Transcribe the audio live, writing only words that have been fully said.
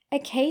A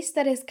case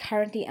that is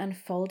currently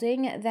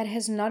unfolding that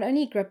has not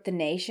only gripped the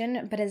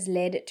nation, but has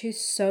led to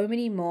so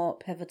many more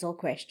pivotal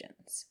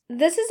questions.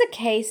 This is a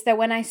case that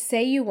when I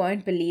say you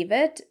won't believe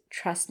it,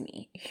 trust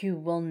me, you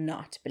will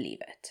not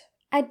believe it.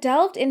 I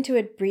delved into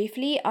it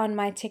briefly on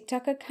my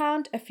TikTok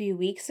account a few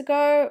weeks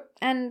ago,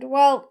 and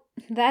well,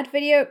 that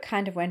video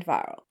kind of went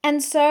viral.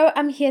 And so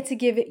I'm here to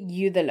give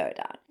you the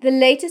lowdown. The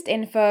latest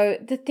info,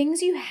 the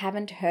things you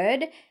haven't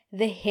heard,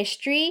 the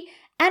history,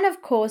 and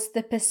of course,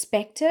 the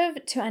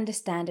perspective to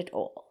understand it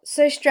all.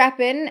 So strap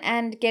in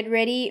and get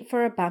ready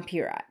for a bumpy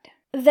ride.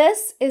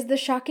 This is the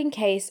shocking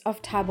case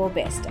of Thabo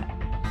Bester.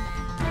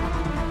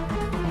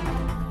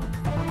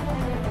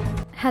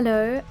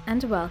 Hello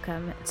and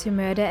welcome to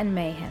Murder and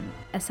Mayhem,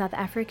 a South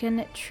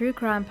African true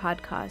crime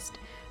podcast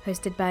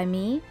hosted by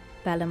me,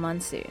 Bella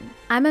Monsoon.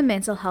 I'm a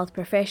mental health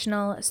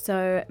professional,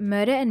 so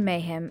Murder and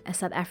Mayhem, a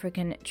South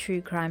African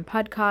true crime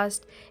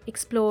podcast,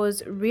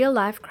 explores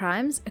real-life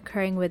crimes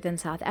occurring within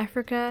South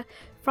Africa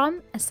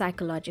from a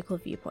psychological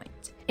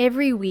viewpoint.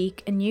 Every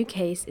week, a new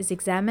case is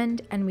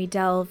examined and we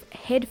delve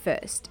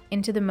headfirst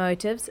into the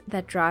motives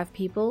that drive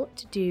people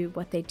to do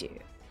what they do.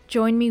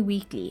 Join me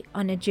weekly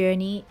on a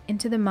journey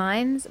into the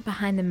minds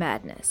behind the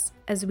madness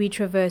as we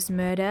traverse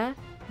murder,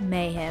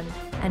 mayhem,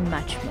 and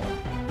much more.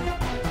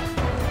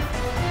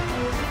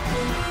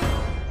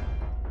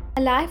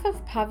 A life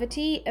of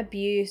poverty,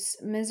 abuse,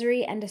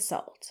 misery, and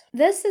assault.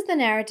 This is the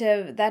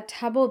narrative that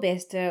Thabo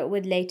Bester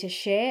would later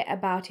share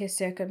about his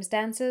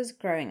circumstances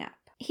growing up.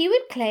 He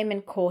would claim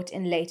in court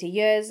in later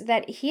years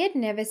that he had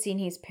never seen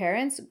his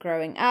parents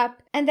growing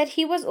up and that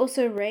he was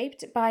also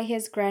raped by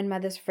his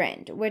grandmother's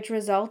friend, which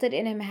resulted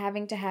in him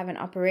having to have an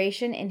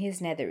operation in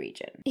his nether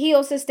region. He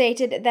also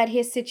stated that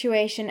his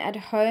situation at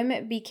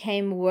home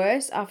became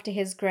worse after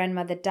his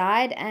grandmother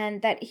died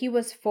and that he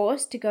was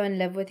forced to go and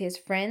live with his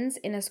friends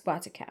in a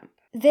squatter camp.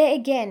 There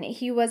again,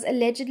 he was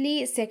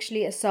allegedly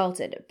sexually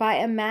assaulted by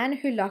a man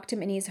who locked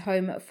him in his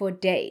home for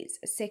days,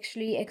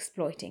 sexually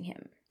exploiting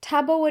him.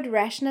 Thabo would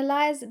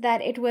rationalize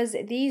that it was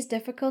these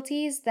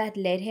difficulties that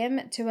led him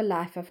to a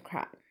life of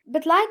crime.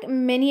 But like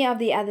many of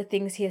the other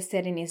things he has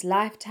said in his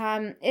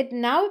lifetime, it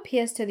now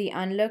appears to the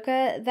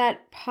onlooker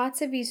that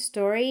parts of his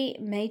story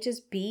may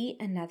just be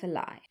another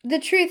lie. The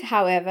truth,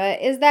 however,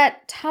 is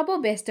that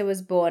Thabo Bester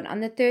was born on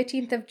the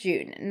 13th of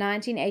June,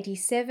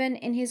 1987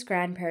 in his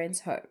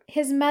grandparents' home.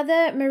 His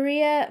mother,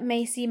 Maria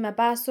Macy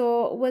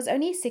Mabaso, was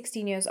only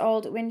 16 years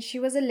old when she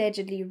was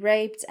allegedly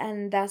raped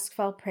and thus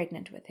fell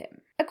pregnant with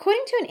him.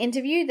 According to an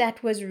interview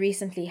that was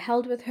recently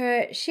held with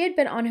her, she had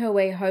been on her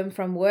way home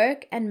from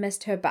work and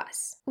missed her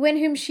bus, when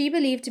whom she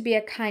believed to be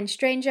a kind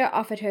stranger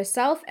offered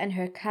herself and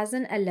her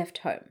cousin a lift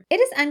home. It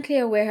is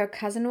unclear where her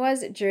cousin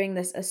was during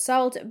this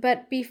assault,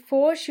 but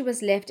before she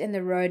was left in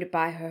the road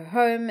by her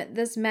home,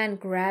 this man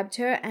grabbed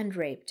her and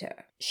raped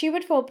her. She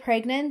would fall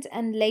pregnant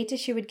and later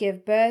she would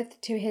give birth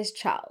to his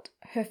child,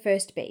 her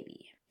first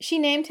baby. She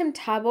named him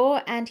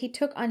Thabo and he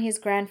took on his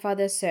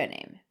grandfather's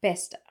surname,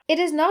 Bester. It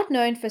is not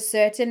known for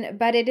certain,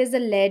 but it is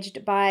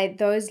alleged by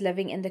those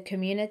living in the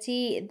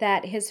community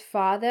that his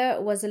father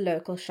was a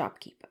local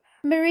shopkeeper.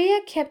 Maria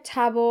kept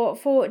Thabo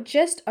for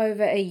just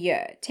over a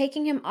year,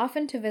 taking him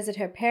often to visit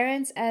her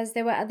parents as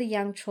there were other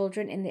young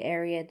children in the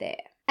area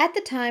there. At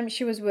the time,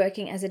 she was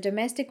working as a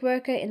domestic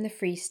worker in the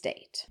Free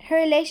State. Her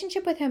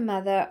relationship with her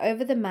mother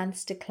over the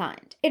months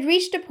declined. It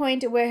reached a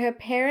point where her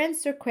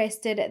parents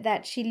requested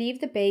that she leave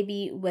the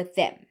baby with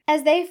them,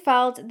 as they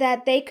felt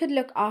that they could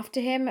look after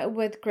him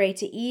with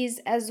greater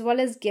ease as well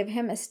as give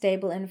him a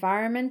stable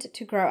environment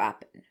to grow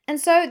up in. And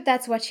so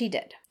that's what she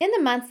did. In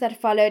the months that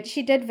followed,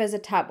 she did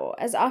visit Thabo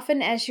as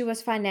often as she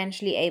was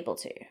financially able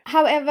to.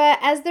 However,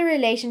 as the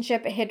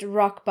relationship hit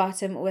rock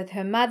bottom with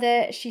her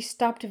mother, she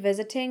stopped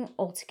visiting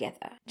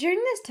altogether. During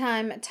this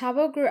time,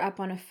 Thabo grew up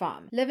on a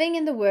farm, living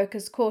in the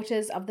workers'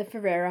 quarters of the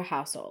Ferreira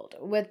household,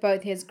 with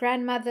both his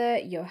grandmother,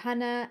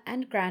 Johanna,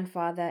 and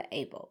grandfather,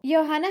 Abel.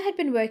 Johanna had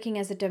been working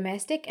as a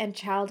domestic and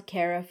child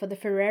carer for the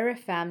Ferreira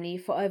family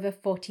for over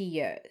 40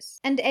 years,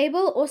 and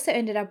Abel also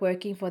ended up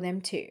working for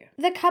them too.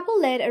 The couple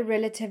led a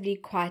relatively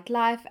quiet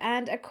life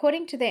and,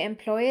 according to their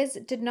employers,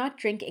 did not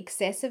drink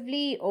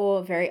excessively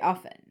or very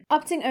often,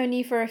 opting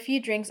only for a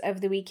few drinks over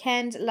the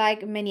weekend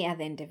like many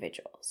other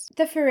individuals.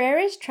 The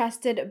Ferreiras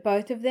trusted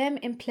both of them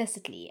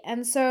implicitly,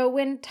 and so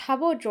when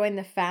Thabo joined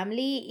the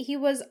family, he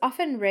was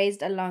often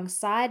raised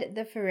alongside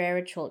the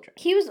Ferreira children.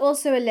 He was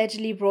also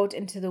allegedly brought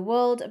into the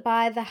world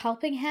by the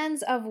helping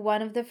hands of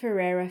one of the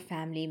Ferreira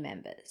family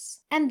members.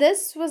 And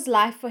this was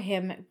life for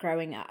him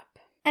growing up.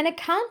 An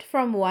account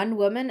from one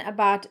woman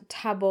about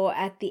Thabo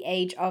at the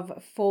age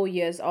of 4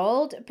 years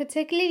old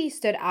particularly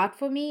stood out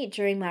for me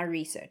during my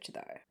research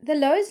though. The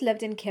Lows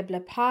lived in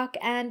Kibler Park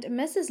and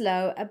Mrs.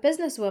 Lowe, a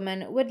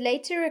businesswoman, would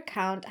later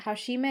recount how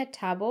she met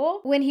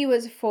Thabo when he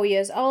was 4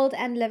 years old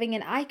and living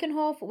in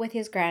Eichenhof with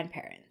his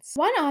grandparents.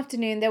 One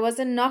afternoon there was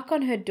a knock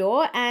on her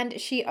door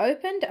and she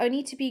opened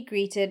only to be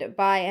greeted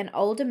by an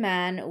older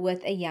man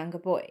with a younger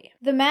boy.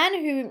 The man,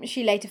 whom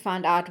she later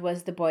found out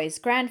was the boy's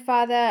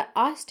grandfather,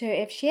 asked her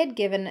if she had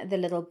given the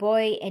little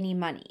boy any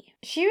money.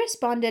 She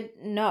responded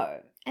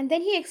no, And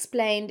then he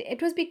explained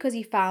it was because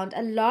he found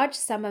a large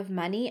sum of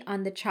money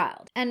on the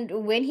child.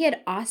 And when he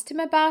had asked him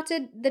about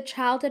it, the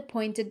child had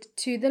pointed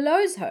to the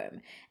Lowe's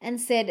home and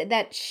said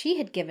that she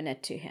had given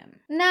it to him.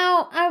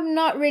 Now, I'm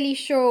not really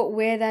sure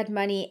where that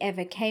money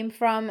ever came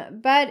from,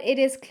 but it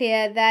is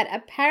clear that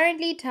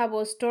apparently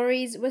Thabo's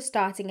stories were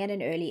starting at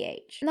an early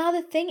age. Now,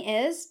 the thing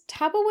is,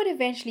 Thabo would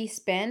eventually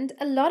spend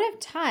a lot of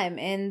time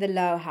in the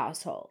Lowe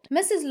household.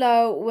 Mrs.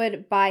 Lowe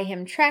would buy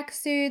him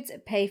tracksuits,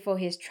 pay for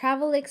his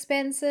travel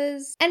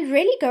expenses, and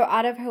really go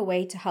out of her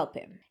way to help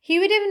him. He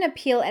would even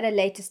appeal at a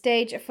later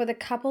stage for the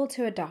couple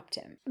to adopt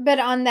him. But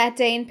on that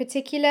day in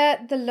particular,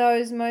 the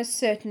Lowes most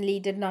certainly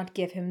did not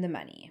give him the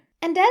money.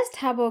 And as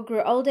Thabo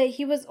grew older,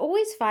 he was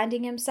always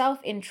finding himself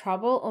in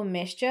trouble or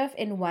mischief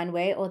in one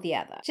way or the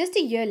other. Just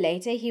a year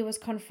later, he was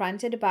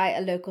confronted by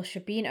a local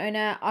shebeen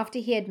owner after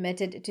he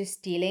admitted to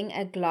stealing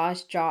a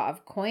glass jar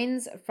of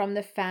coins from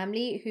the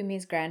family whom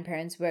his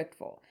grandparents worked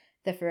for,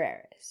 the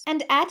Ferreras.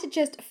 And at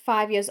just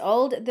 5 years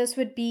old, this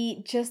would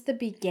be just the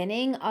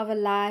beginning of a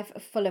life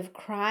full of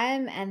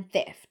crime and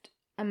theft,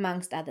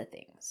 amongst other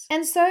things.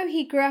 And so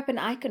he grew up in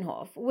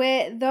Eichenhof,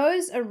 where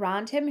those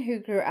around him who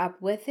grew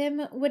up with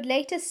him would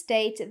later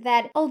state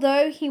that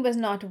although he was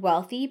not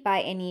wealthy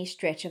by any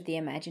stretch of the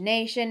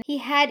imagination, he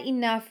had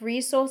enough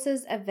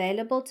resources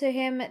available to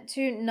him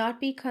to not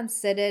be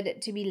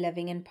considered to be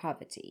living in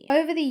poverty.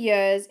 Over the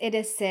years, it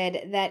is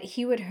said that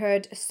he would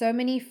hurt so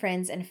many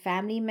friends and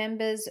family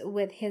members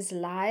with his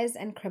lies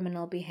and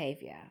criminal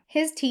behavior.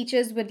 His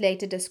teachers would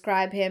later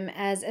describe him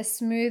as a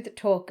smooth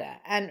talker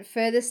and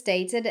further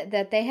stated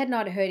that they had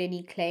not heard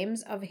any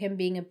claims of him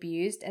being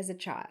abused as a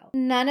child.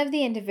 None of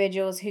the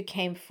individuals who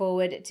came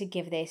forward to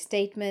give their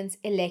statements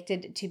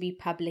elected to be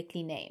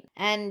publicly named,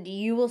 and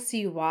you will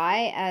see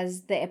why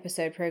as the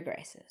episode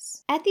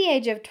progresses. At the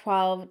age of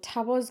 12,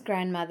 Thabo's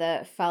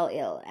grandmother fell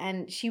ill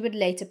and she would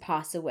later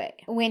pass away.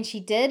 When she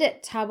did,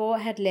 Thabo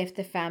had left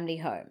the family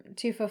home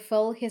to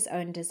fulfill his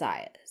own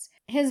desires.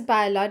 His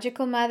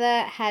biological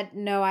mother had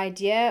no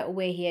idea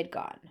where he had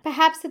gone.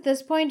 Perhaps at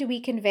this point we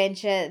can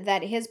venture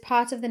that his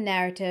part of the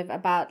narrative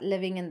about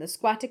living in the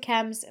squatter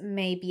camps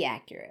may be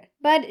accurate.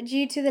 But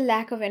due to the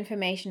lack of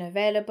information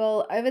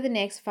available, over the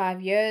next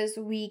 5 years,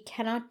 we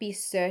cannot be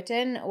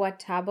certain what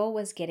Thabo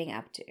was getting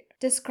up to.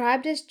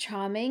 Described as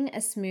charming,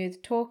 a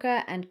smooth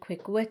talker, and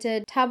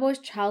quick-witted, Thabo's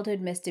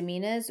childhood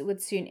misdemeanors would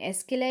soon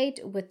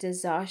escalate with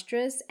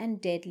disastrous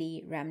and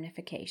deadly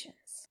ramifications.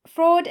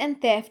 Fraud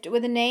and theft were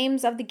the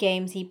names of the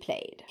games he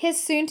played.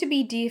 His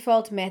soon-to-be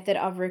default method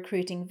of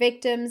recruiting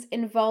victims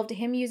involved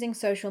him using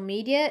social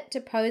media to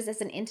pose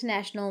as an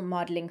international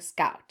modeling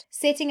scout,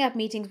 setting up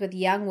meetings with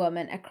young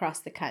women across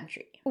the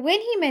country.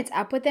 When he met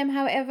up with them,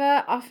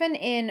 however, often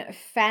in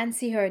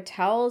fancy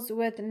hotels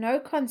with no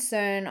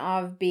concern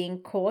of being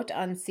caught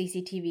on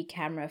CCTV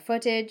camera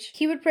footage,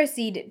 he would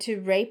proceed to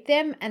rape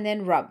them and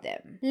then rob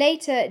them.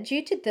 Later,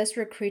 due to this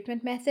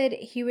recruitment method,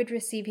 he would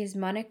receive his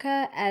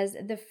moniker as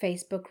the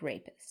Facebook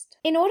rapist.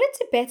 In order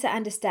to better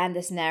understand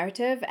this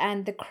narrative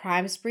and the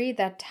crime spree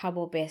that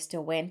Thabo Bester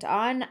went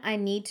on, I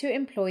need to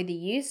employ the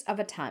use of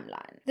a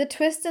timeline. The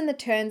twists and the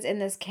turns in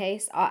this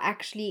case are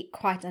actually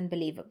quite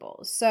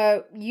unbelievable,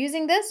 so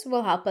using this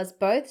will help us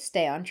both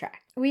stay on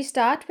track. We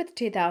start with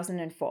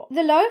 2004.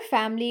 The Lowe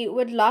family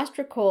would last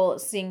recall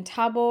seeing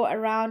Thabo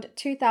around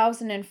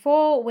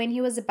 2004 when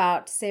he was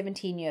about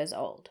 17 years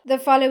old. The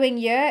following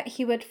year,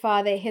 he would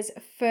father his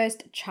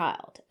first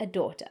child, a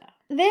daughter.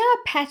 There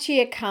are patchy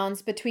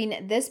accounts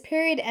between this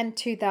period and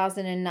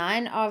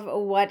 2009 of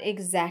what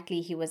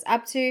exactly he was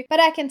up to, but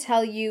I can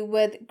tell you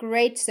with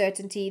great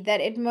certainty that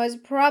it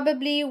most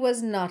probably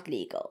was not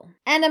legal.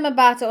 And I'm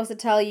about to also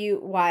tell you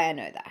why I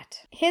know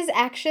that. His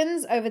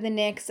actions over the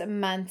next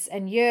months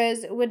and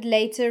years would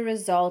later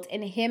result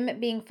in him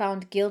being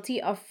found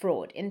guilty of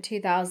fraud in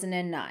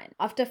 2009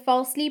 after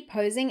falsely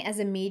posing as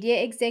a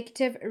media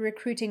executive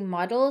recruiting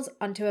models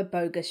onto a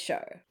bogus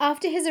show.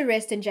 After his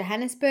arrest in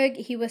Johannesburg,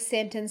 he was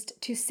sentenced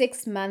to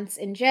 6 months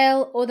in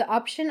jail or the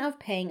option of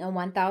paying a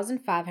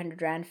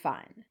 1,500 Rand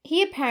fine.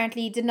 He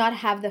apparently did not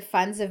have the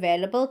funds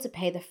available to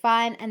pay the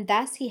fine and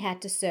thus he had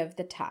to serve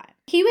the time.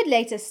 He would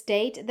later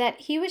state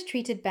that he was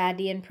treated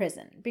badly in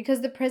prison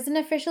because the prison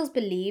officials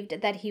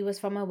believed that he was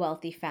from a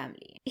wealthy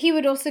family. He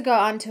would also go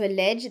on to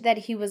allege that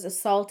he was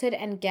assaulted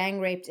and gang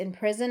raped in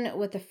prison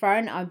with a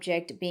foreign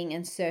object being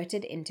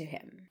inserted into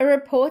him. A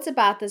report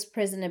about this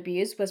prison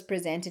abuse was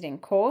presented in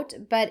court,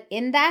 but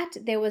in that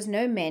there was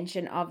no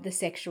mention of the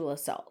sexual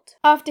assault.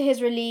 After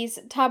his release,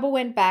 Thabo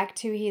went back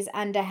to his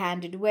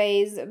underhanded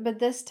ways, but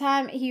this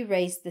time he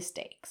raised the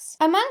stakes.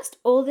 Amongst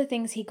all the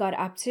things he got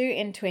up to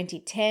in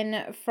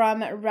 2010,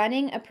 from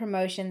running a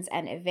promotions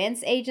and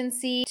events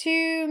agency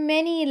to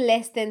many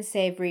less than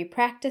savory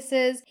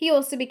practices, he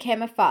also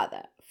became a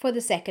father, for the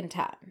second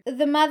time.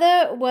 The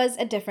mother was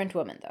a different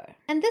woman though.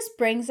 And this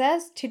brings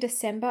us to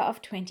December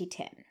of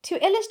 2010.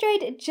 To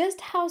illustrate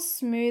just how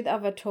smooth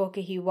of a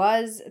talker he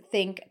was,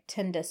 think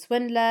Tinder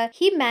swindler,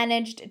 he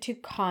managed to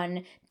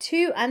con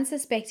 2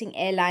 unsuspecting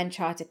airline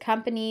charter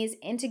companies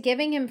into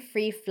giving him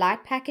free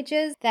flight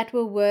packages that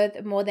were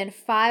worth more than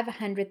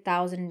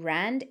 500,000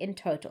 rand in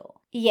total.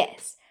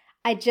 Yes,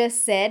 I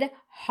just said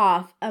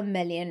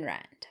R500,000.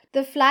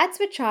 The flights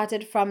were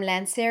chartered from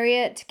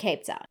Lanseria to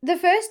Cape Town. The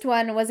first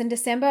one was in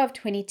December of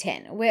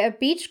 2010, where a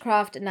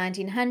Beechcraft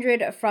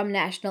 1900 from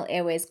National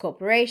Airways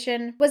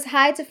Corporation was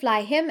hired to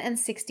fly him and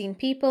 16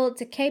 people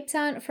to Cape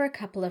Town for a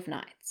couple of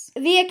nights.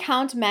 The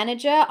account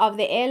manager of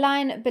the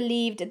airline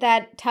believed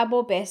that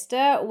Thabo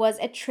Bester was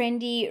a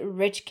trendy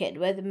rich kid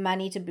with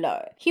money to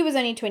blow. He was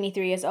only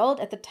 23 years old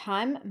at the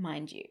time,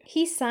 mind you.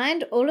 He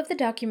signed all of the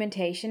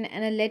documentation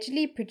and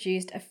allegedly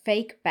produced a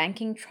fake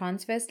banking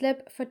transfer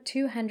slip for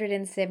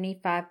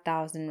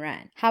 275,000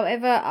 rand.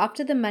 However,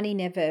 after the money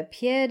never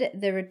appeared,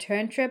 the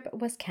return trip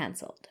was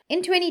cancelled.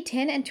 In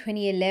 2010 and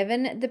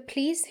 2011, the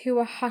police, who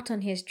were hot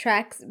on his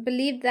tracks,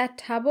 believed that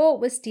Thabo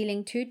was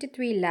stealing 2 to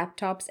 3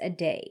 laptops a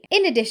day,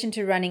 in addition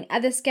to running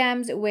other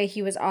scams where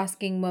he was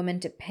asking women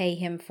to pay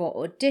him for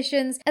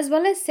auditions, as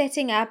well as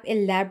setting up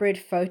elaborate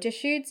photo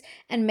shoots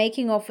and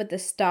making off with the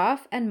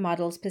staff and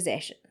models'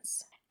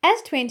 possessions.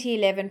 As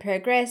 2011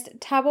 progressed,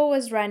 Thabo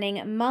was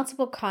running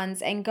multiple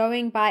cons and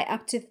going by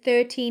up to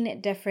 13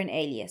 different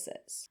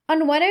aliases.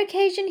 On one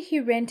occasion, he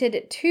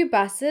rented 2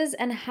 buses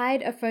and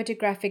hired a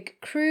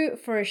photographic crew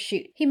for a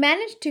shoot. He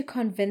managed to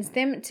convince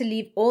them to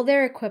leave all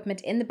their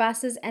equipment in the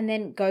buses and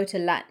then go to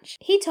lunch.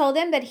 He told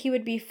them that he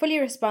would be fully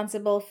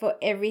responsible for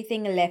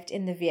everything left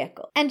in the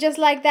vehicle. And just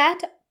like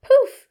that,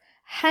 poof!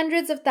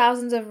 Hundreds of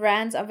thousands of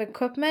rands of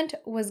equipment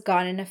was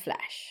gone in a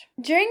flash.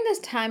 During this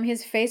time,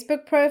 his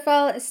Facebook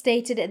profile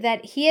stated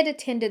that he had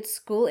attended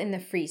school in the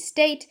Free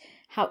State.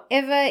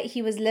 However,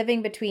 he was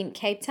living between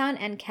Cape Town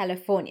and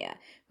California,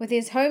 with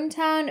his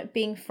hometown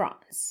being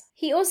France.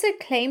 He also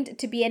claimed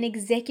to be an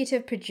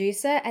executive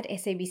producer at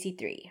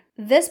SABC3.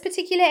 This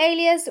particular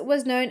alias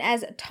was known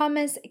as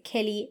Thomas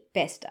Kelly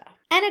Bester.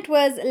 And it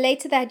was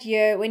later that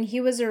year, when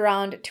he was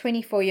around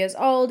 24 years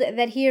old,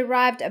 that he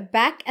arrived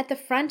back at the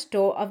front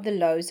door of the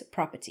Lowe's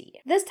property.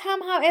 This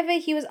time, however,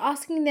 he was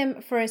asking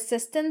them for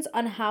assistance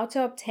on how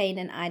to obtain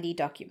an ID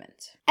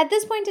document. At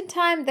this point in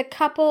time, the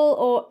couple,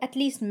 or at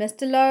least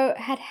Mr. Lowe,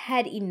 had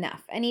had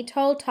enough, and he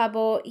told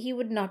Thabo he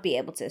would not be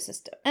able to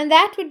assist him. And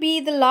that would be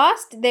the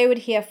last they would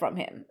hear from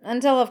him,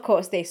 until of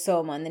course they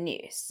saw him on the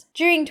news.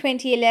 During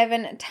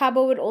 2011,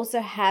 Thabo would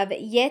also have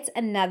yet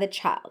another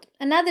child,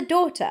 another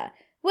daughter,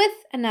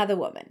 with another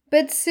woman.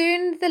 But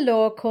soon the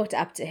law caught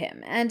up to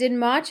him, and in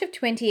March of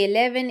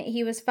 2011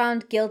 he was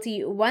found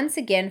guilty once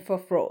again for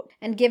fraud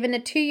and given a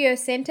 2-year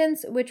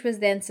sentence, which was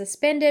then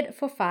suspended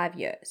for 5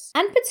 years.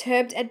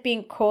 Unperturbed at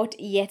being caught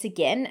yet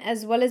again,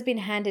 as well as being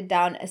handed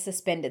down a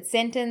suspended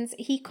sentence,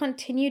 he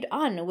continued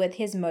on with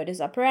his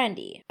modus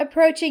operandi,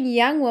 approaching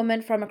young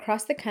women from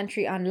across the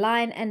country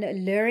online and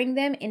luring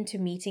them into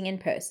meeting in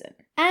person.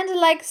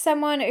 And like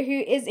someone who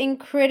is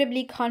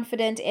incredibly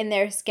confident in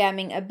their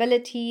scamming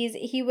abilities,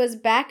 he was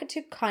back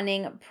to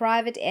conning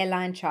private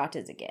airline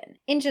charters again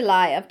in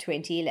July of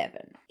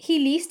 2011. He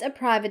leased a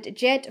private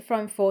jet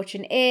from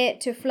Fortune Air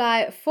to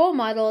fly 4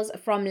 models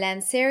from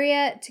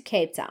Lanseria to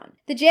Cape Town.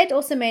 The jet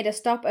also made a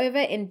stopover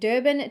in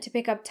Durban to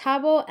pick up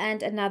Thabo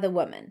and another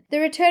woman. The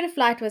return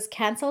flight was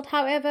cancelled,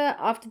 however,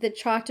 after the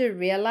charter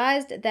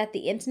realized that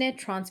the internet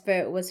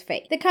transfer was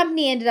fake. The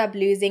company ended up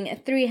losing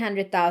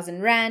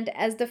 300,000 rand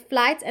as the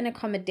flight and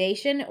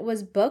accommodation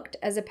was booked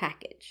as a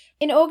package.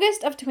 In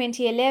August of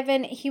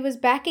 2011, he was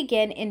back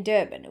again in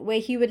Durban, where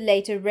he would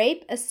later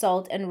rape,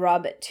 assault, and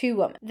rob 2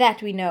 women,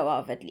 that we know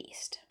of at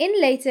least.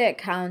 In later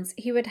accounts,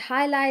 he would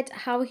highlight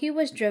how he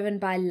was driven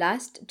by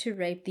lust to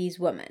rape these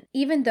women,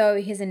 even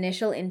though his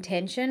initial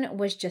intention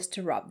was just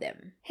to rob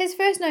them. His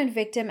first known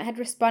victim had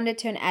responded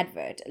to an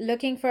advert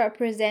looking for a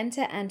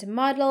presenter and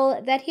model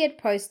that he had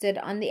posted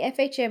on the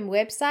FHM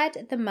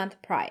website the month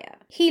prior.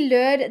 He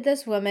lured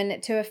this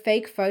woman to a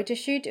fake photo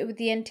shoot with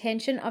the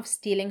intention of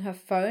stealing her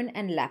phone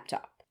and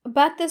laptop.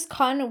 But this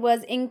con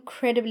was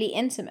incredibly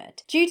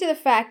intimate, due to the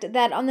fact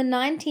that on the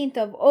 19th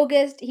of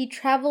August, he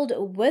traveled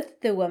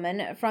with the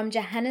woman from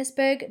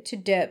Johannesburg to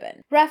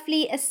Durban,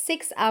 roughly a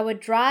 6-hour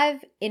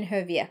drive in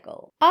her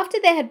vehicle. After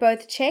they had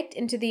both checked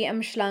into the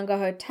Umhlanga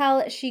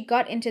hotel, she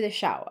got into the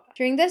shower.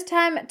 During this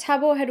time,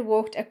 Thabo had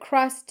walked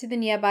across to the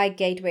nearby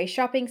Gateway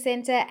shopping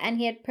center and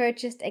he had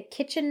purchased a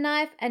kitchen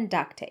knife and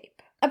duct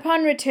tape.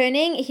 Upon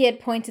returning, he had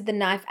pointed the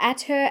knife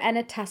at her and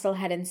a tussle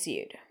had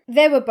ensued.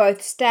 They were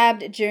both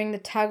stabbed during the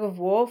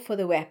tug-of-war for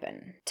the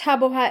weapon.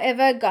 Thabo,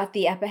 however, got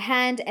the upper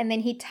hand and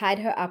then he tied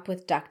her up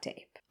with duct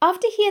tape.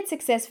 After he had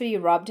successfully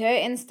robbed her,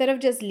 instead of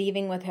just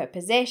leaving with her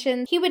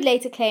possessions, he would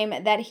later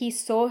claim that he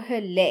saw her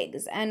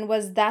legs and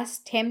was thus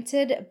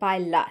tempted by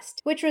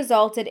lust, which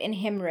resulted in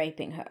him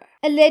raping her.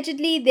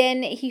 Allegedly,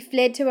 then, he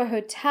fled to a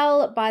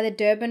hotel by the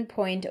Durban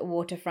Point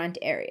waterfront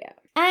area.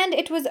 And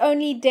it was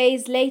only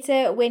days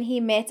later when he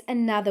met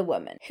another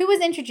woman who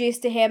was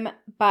introduced to him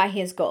by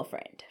his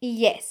girlfriend.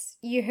 Yes,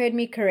 you heard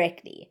me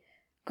correctly.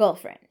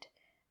 Girlfriend.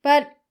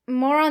 But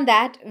more on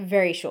that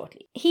very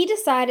shortly. He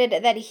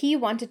decided that he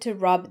wanted to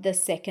rob the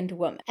second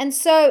woman. And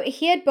so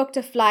he had booked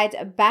a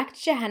flight back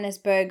to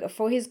Johannesburg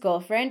for his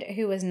girlfriend,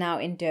 who was now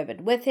in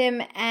Durban with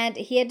him, and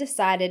he had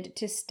decided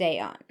to stay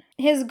on.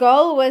 His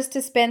goal was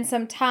to spend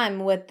some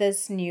time with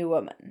this new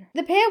woman.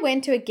 The pair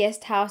went to a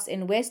guest house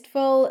in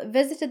Westville,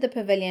 visited the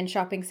Pavilion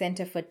shopping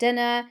center for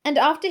dinner, and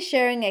after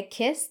sharing a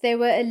kiss, they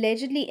were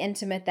allegedly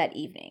intimate that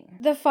evening.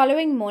 The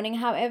following morning,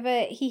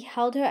 however, he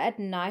held her at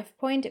knife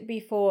point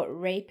before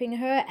raping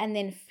her and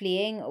then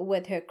fleeing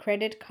with her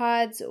credit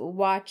cards,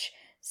 watch,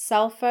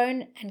 cell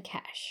phone, and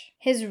cash.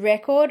 His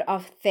record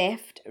of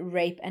theft,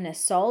 rape, and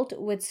assault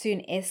would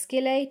soon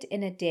escalate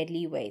in a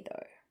deadly way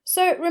though.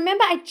 So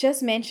remember I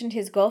just mentioned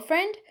his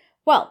girlfriend?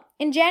 Well,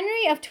 in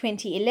January of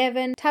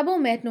 2011,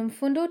 Thabo met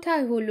Nomfundo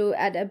Tahulu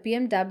at a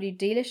BMW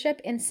dealership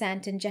in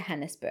Sandton,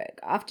 Johannesburg,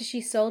 after she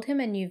sold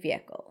him a new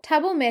vehicle.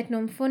 Thabo met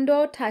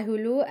Nomfundo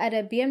Tahulu at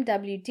a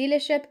BMW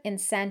dealership in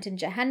Sandton,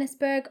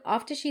 Johannesburg,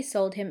 after she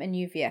sold him a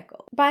new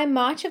vehicle. By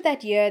March of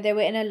that year, they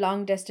were in a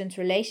long-distance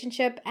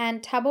relationship,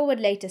 and Thabo would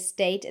later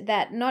state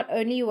that not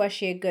only was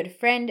she a good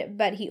friend,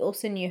 but he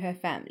also knew her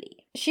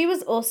family. She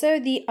was also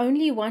the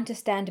only one to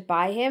stand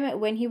by him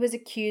when he was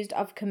accused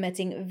of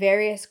committing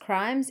various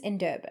crimes in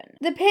Durban.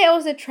 The pair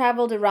also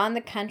traveled around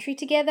the country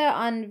together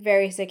on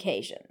various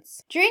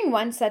occasions. During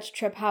one such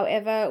trip,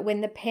 however,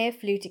 when the pair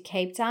flew to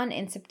Cape Town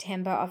in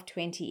September of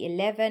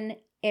 2011,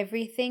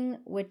 everything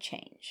would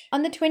change.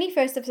 On the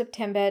 21st of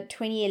September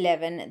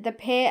 2011, the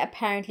pair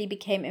apparently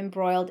became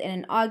embroiled in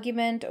an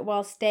argument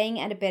while staying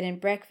at a bed and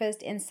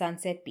breakfast in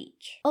Sunset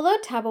Beach. Although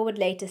Thabo would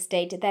later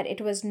state that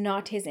it was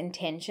not his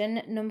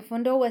intention,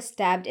 Nomfundo was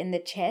stabbed in the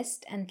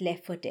chest and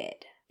left for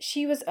dead.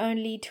 She was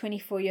only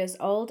 24 years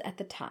old at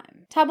the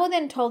time. Thabo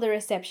then told the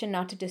reception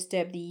not to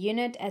disturb the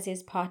unit as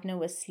his partner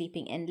was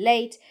sleeping in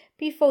late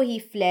before he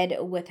fled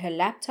with her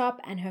laptop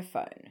and her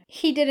phone.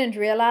 He didn't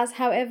realize,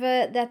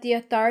 however, that the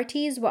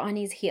authorities were on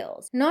his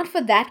heels. Not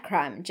for that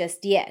crime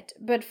just yet,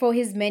 but for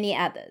his many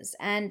others,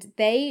 and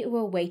they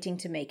were waiting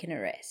to make an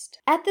arrest.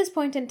 At this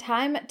point in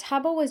time,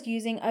 Thabo was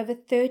using over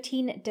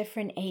 13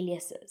 different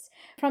aliases,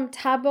 from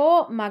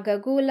Thabo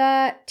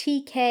Magagula,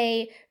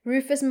 TK,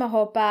 Rufus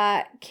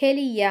Mahopa,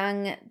 Kelly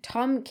Young,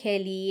 Tom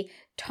Kelly,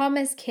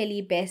 Thomas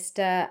Kelly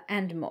Bester,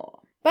 and more.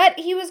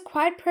 But he was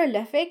quite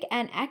prolific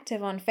and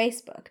active on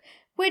Facebook,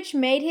 which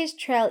made his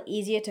trail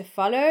easier to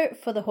follow,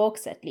 for the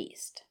Hawks at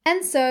least.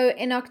 And so,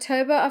 in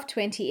October of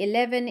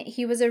 2011,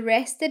 he was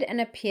arrested and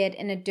appeared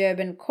in a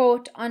Durban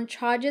court on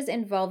charges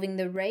involving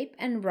the rape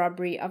and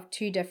robbery of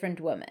 2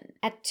 different women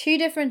at 2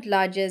 different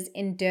lodges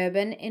in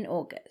Durban in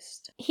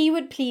August. He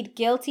would plead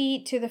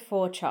guilty to the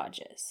 4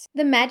 charges.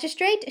 The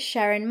magistrate,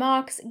 Sharon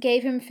Marks,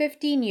 gave him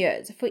 15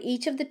 years for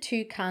each of the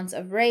 2 counts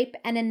of rape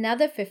and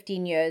another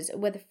 15 years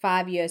with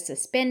 5 years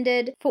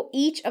suspended for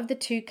each of the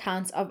 2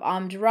 counts of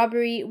armed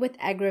robbery with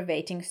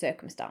aggravating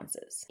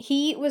circumstances.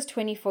 He was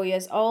 24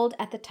 years old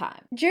at the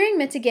time. During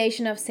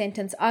mitigation of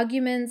sentence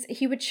arguments,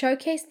 he would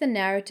showcase the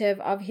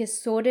narrative of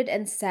his sordid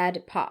and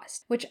sad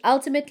past, which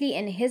ultimately,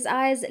 in his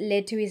eyes,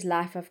 led to his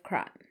life of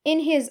crime.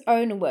 In his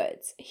own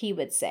words, he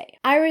would say,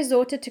 "I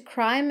resorted to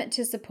crime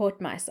to support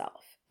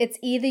myself. It's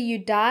either you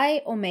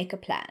die or make a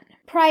plan."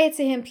 Prior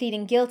to him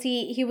pleading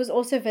guilty, he was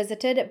also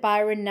visited by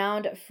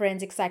renowned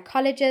forensic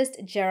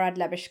psychologist Gerard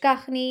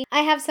Labuschagne.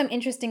 I have some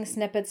interesting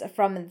snippets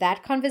from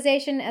that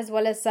conversation, as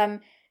well as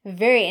some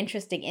very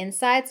interesting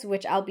insights,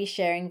 which I'll be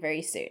sharing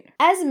very soon.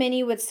 As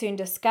many would soon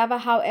discover,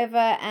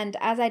 however, and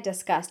as I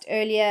discussed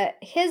earlier,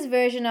 his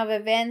version of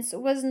events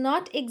was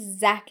not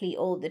exactly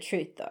all the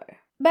truth though.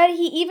 But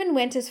he even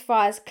went as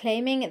far as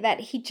claiming that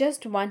he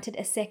just wanted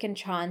a second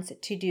chance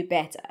to do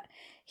better.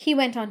 He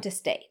went on to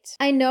state,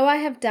 "I know I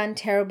have done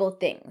terrible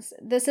things.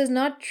 This is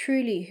not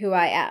truly who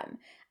I am.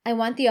 I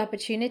want the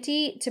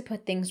opportunity to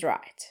put things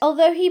right."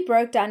 Although he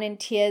broke down in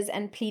tears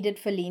and pleaded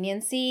for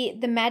leniency,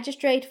 the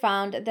magistrate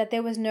found that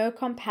there was no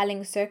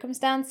compelling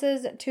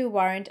circumstances to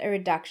warrant a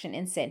reduction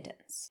in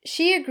sentence.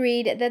 She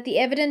agreed that the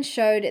evidence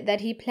showed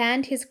that he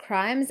planned his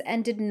crimes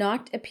and did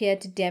not appear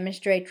to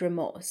demonstrate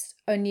remorse,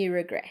 only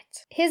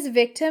regret. His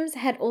victims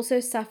had also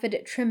suffered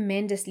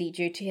tremendously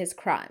due to his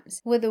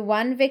crimes, with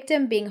one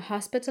victim being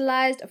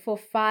hospitalized for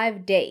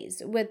 5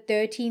 days with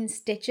 13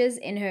 stitches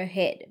in her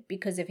head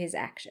because of his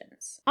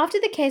actions. After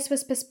the case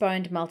was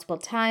postponed multiple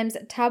times,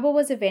 Thabo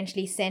was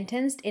eventually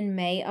sentenced in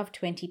May of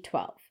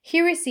 2012. He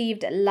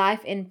received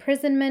life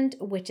imprisonment,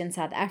 which in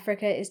South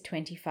Africa is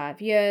 25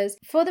 years,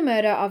 for the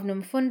murder of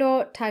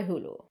Nomfundo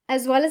Tahulu,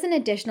 as well as an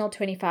additional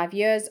 25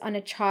 years on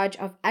a charge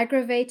of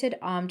aggravated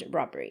armed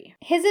robbery.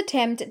 His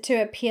attempt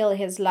to appeal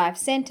his life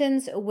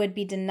sentence would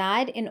be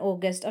denied in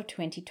August of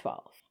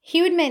 2012.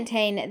 He would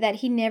maintain that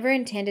he never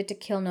intended to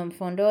kill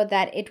Nomfundo,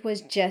 that it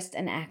was just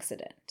an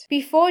accident.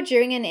 Before,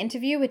 during an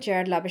interview with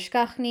Gerard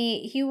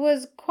Labuschagne, he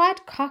was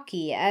quite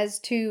cocky as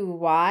to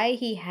why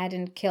he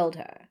hadn't killed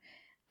her.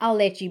 I'll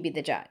let you be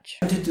the judge.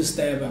 I wanted to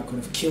stay, but I could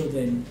have killed her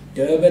in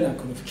Durban. I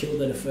could have killed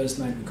her the first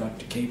night we got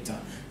to Cape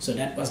Town. So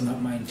that was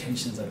not my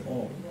intentions at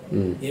all.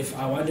 If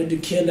I wanted to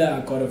kill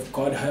her, I could have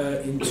got her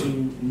into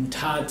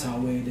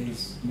Mthatha, where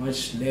there's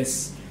much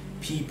less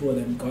people,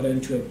 and got her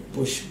into a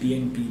bush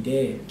BNB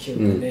there,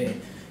 killed her there.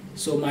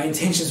 So my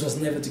intentions was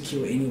never to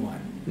kill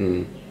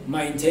anyone.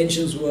 My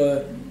intentions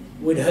were,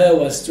 with her,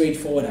 was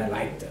straightforward. I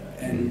liked her,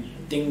 and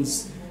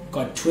things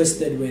got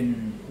twisted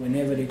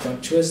whenever they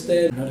got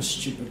twisted. I'm not a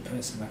stupid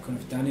person. I could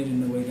have done it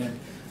in a way that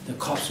the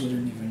cops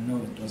wouldn't even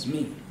know it was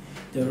me.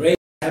 The rape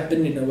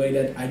happened in a way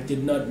that I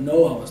did not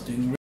know I was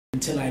doing rape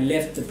until I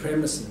left the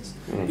premises.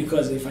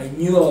 Because if I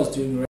knew I was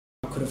doing rape,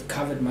 I could have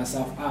covered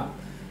myself up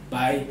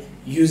by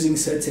using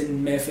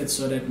certain methods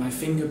so that my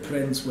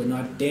fingerprints were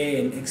not there,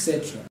 and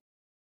etc.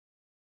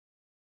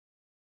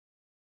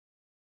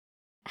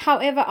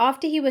 However,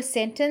 after he was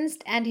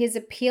sentenced and his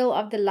appeal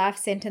of the life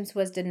sentence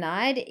was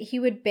denied, he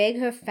would beg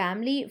her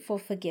family for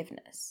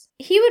forgiveness.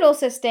 He would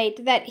also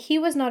state that he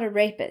was not a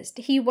rapist.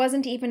 He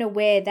wasn't even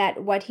aware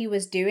that what he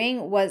was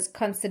doing was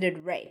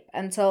considered rape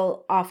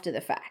until after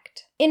the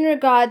fact. In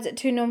regards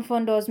to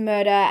Nomfondo's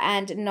murder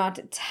and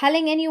not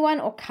telling anyone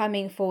or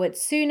coming forward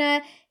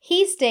sooner,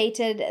 he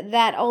stated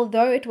that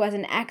although it was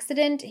an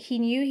accident, he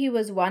knew he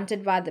was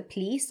wanted by the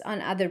police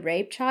on other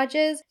rape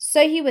charges,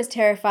 so he was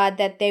terrified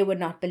that they would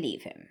not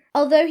believe him.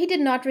 Although he did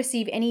not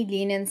receive any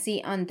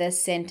leniency on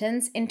this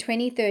sentence, in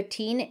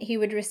 2013 he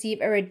would receive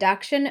a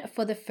reduction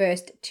for the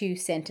first 2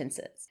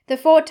 sentences. The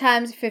 4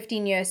 times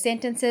 15-year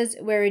sentences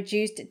were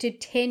reduced to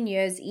 10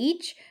 years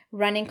each,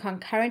 running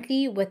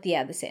concurrently with the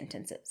other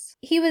sentences.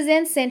 He was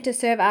then sent to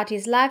serve out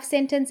his life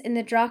sentence in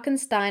the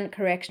Drakensberg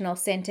Correctional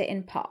Center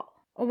in Paarl.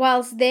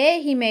 Whilst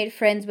there, he made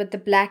friends with the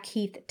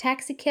Blackheath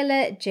taxi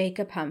killer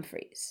Jacob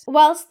Humphreys.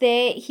 Whilst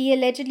there, he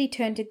allegedly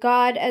turned to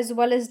God as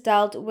well as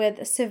dealt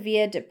with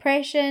severe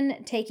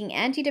depression, taking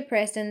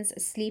antidepressants,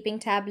 sleeping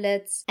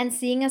tablets, and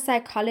seeing a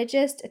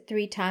psychologist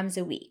 3 times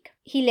a week.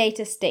 He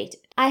later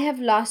stated, "I have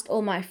lost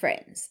all my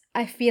friends.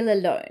 I feel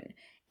alone.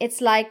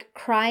 It's like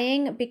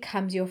crying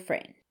becomes your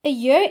friend." A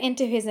year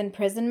into his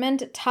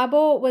imprisonment,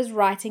 Thabo was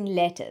writing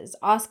letters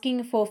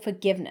asking for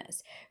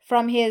forgiveness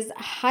from his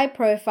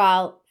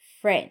high-profile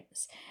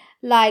friends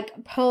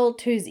like Pearl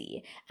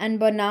Tuzi and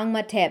Bonang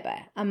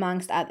Mateba,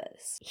 amongst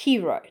others. He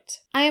wrote,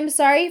 "I am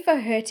sorry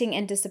for hurting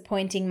and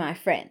disappointing my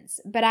friends,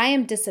 but I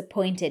am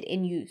disappointed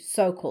in you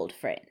so-called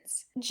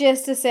friends."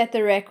 Just to set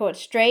the record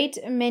straight,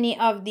 many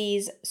of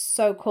these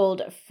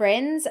so-called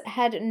friends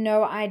had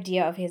no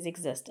idea of his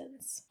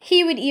existence.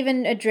 He would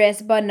even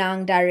address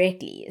Bonang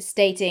directly,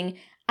 stating,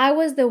 "I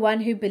was the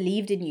one who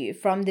believed in you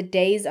from the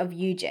days of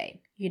UJ.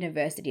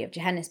 University of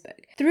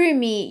Johannesburg. Through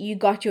me, you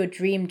got your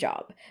dream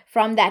job.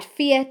 From that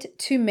Fiat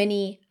to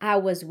Mini, I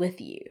was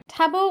with you."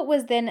 Thabo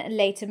was then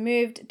later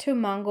moved to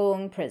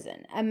Mangaung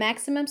Prison, a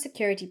maximum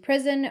security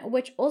prison,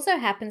 which also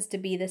happens to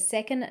be the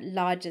 2nd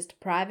largest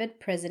private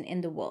prison in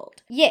the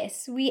world.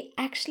 Yes, we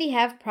actually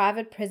have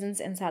private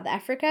prisons in South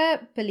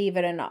Africa, believe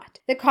it or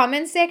not. The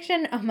comments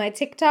section of my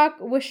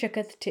TikTok was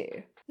shooketh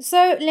too.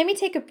 So let me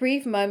take a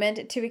brief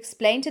moment to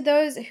explain to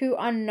those who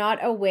are not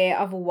aware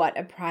of what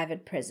a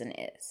private prison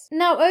is.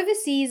 Now,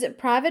 overseas,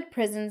 private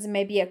prisons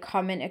may be a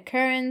common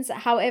occurrence,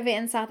 however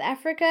in South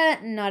Africa,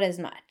 not as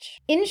much.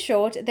 In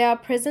short, there are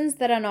prisons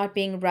that are not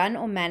being run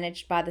or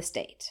managed by the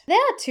state. There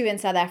are 2 in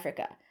South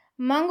Africa.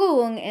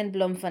 Mangaung in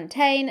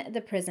Bloemfontein,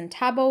 the prison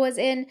Thabo was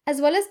in,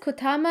 as well as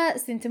Kutama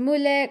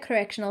Sintamule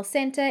Correctional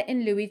Center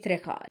in Louis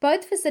Trichardt.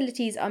 Both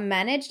facilities are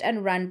managed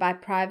and run by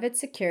private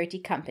security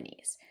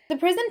companies. The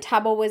prison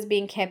Thabo was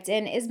being kept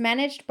in is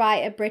managed by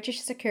a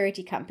British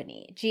security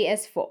company,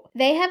 GS4.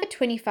 They have a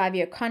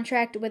 25-year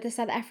contract with the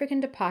South African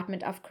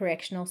Department of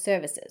Correctional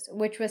Services,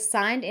 which was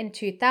signed in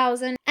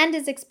 2000 and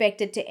is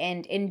expected to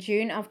end in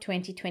June of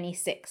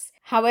 2026.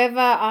 However,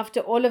 after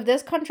all of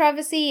this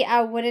controversy,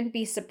 I wouldn't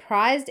be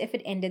surprised if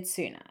it ended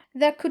sooner.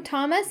 The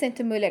Kutama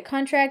Sintamule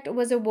contract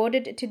was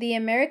awarded to the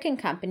American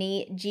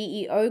company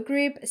GEO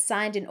Group,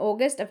 signed in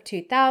August of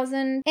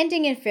 2000,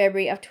 ending in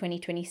February of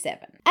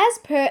 2027. As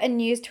per a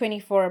News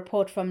 24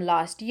 report from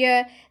last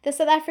year, the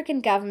South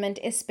African government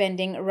is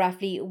spending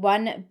roughly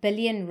 1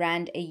 billion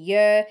rand a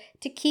year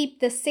to keep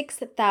the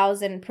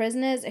 6,000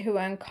 prisoners who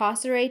are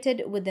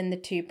incarcerated within the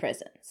 2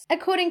 prisons.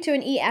 According to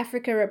an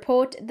eAfrica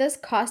report, this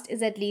cost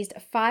is at least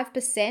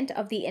 5%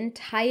 of the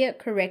entire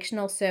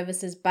correctional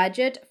services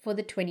budget for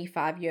the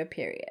 25-year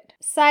period.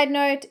 Side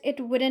note, it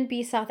wouldn't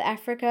be South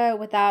Africa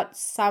without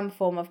some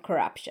form of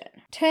corruption.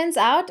 Turns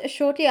out,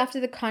 shortly after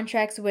the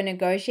contracts were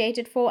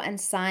negotiated for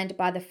and signed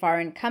by the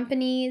foreign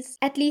companies,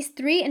 at least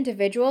 3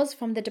 individuals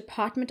from the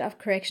Department of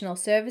Correctional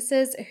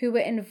Services who were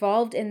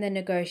involved in the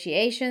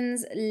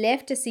negotiations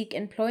left to seek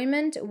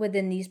employment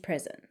within these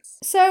prisons.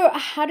 So,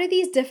 how do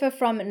these differ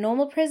from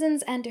normal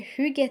prisons and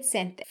who gets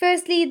sent there?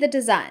 Firstly, the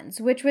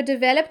designs, which were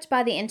developed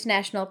by the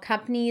international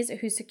companies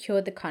who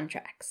secured the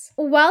contracts.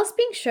 Whilst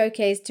being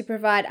showcased to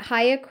provide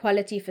higher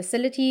quality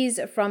facilities,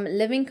 from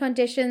living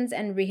conditions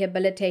and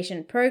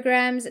rehabilitation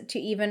programs to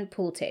even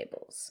pool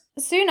tables.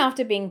 Soon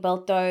after being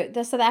built, though,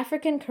 the South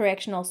African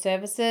Correctional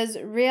Services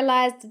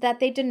realized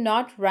that they did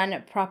not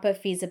run proper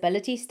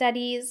feasibility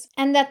studies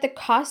and that the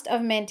cost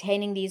of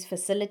maintaining these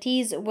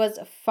facilities was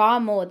far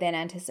more than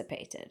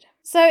anticipated.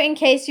 So, in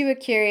case you were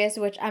curious,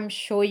 which I'm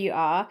sure you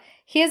are,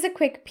 here's a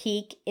quick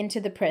peek into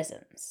the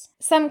prisons.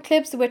 Some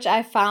clips which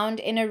I found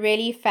in a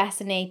really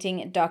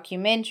fascinating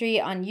documentary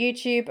on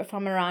YouTube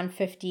from around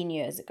 15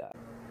 years ago.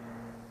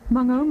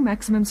 Mangaung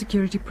Maximum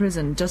Security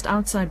Prison, just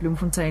outside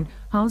Bloemfontein,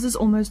 houses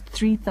almost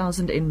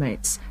 3,000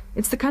 inmates.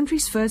 It's the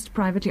country's first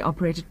privately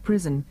operated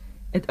prison.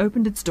 It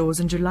opened its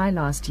doors in July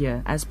last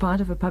year as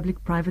part of a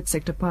public-private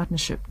sector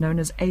partnership known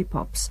as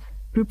APOPS.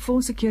 Group 4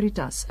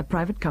 Securitas, a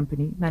private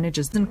company,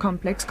 manages the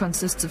complex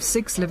consists of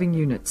 6 living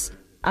units.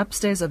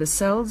 Upstairs are the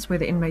cells where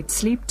the inmates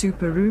sleep, 2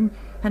 per room,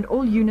 and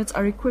all units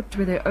are equipped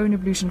with their own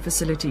ablution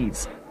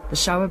facilities. The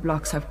shower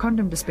blocks have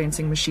condom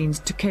dispensing machines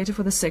to cater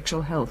for the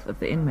sexual health of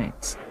the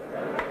inmates.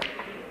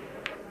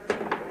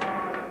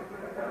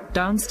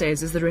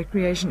 Downstairs is the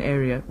recreation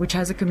area, which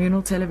has a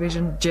communal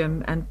television,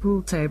 gym, and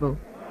pool table.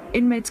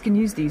 Inmates can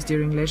use these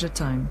during leisure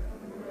time.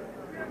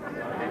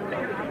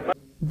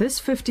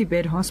 This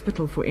 50-bed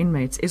hospital for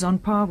inmates is on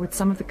par with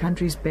some of the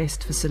country's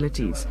best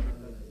facilities.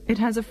 It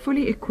has a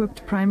fully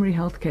equipped primary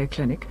healthcare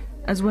clinic,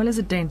 as well as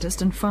a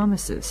dentist and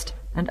pharmacist,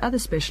 and other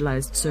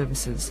specialized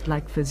services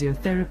like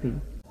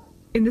physiotherapy.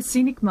 In the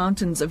scenic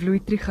mountains of Louis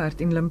Trichardt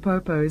in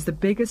Limpopo is the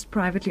biggest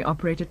privately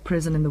operated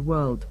prison in the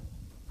world.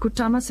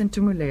 Kutama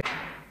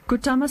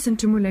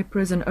Sintumule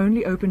prison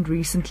only opened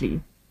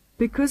recently.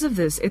 Because of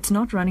this, it's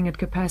not running at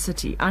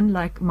capacity,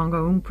 unlike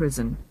Mangaung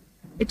prison.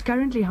 It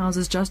currently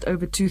houses just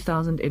over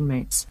 2,000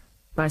 inmates.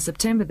 By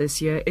September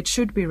this year, it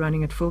should be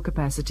running at full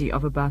capacity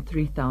of about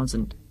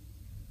 3,000.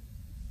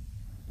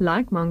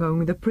 Like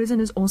Mangaung, the prison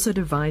is also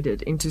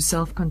divided into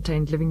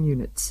self-contained living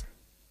units.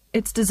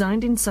 It's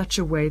designed in such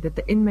a way that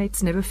the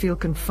inmates never feel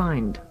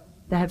confined.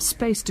 They have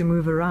space to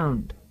move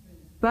around.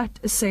 But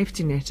a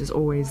safety net is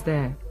always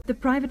there. The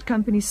private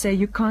companies say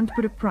you can't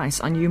put a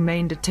price on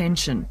humane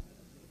detention.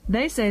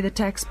 They say the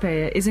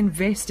taxpayer is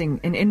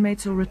investing in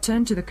inmates who will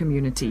return to the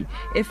community,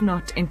 if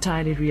not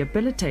entirely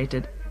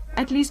rehabilitated,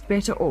 at least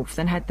better off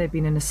than had they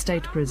been in a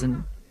state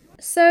prison.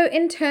 So,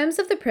 in terms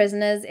of the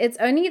prisoners, it's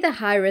only the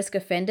high-risk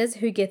offenders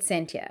who get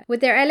sent here, with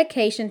their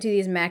allocation to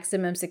these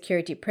maximum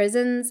security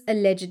prisons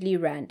allegedly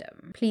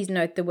random. Please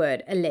note the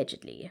word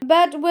allegedly.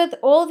 But with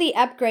all the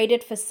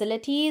upgraded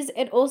facilities,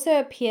 it also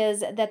appears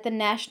that the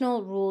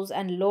national rules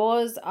and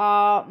laws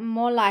are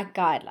more like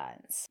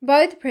guidelines.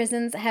 Both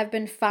prisons have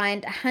been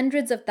fined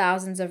hundreds of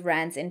thousands of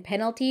rands in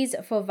penalties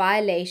for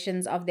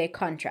violations of their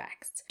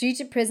contracts, due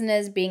to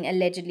prisoners being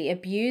allegedly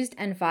abused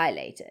and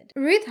violated.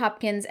 Ruth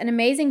Hopkins, an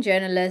amazing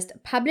journalist,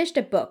 published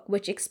a book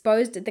which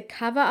exposed the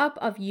cover-up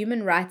of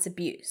human rights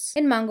abuse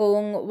in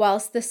Mangaung,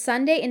 whilst the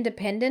Sunday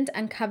Independent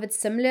uncovered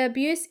similar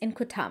abuse in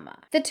Kutama.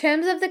 The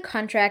terms of the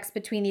contracts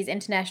between these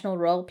international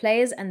role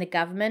players and the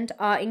government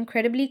are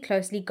incredibly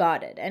closely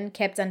guarded and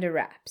kept under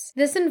wraps.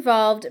 This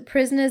involved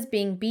prisoners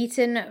being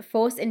beaten,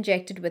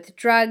 force-injected with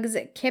drugs,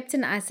 kept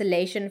in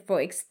isolation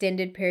for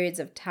extended periods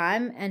of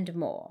time, and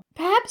more.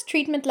 Perhaps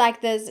treatment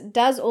like this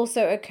does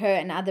also occur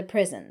in other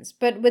prisons,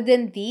 but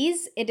within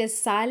these, it is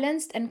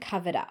silenced and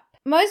covered up.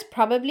 Most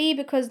probably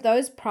because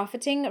those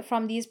profiting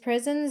from these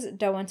prisons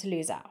don't want to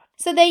lose out.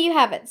 So there you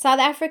have it, South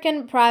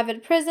African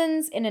private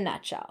prisons in a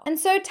nutshell. And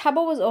so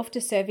Thabo was off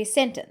to serve his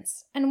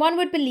sentence. And one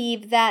would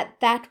believe that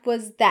that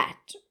was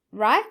that,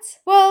 right?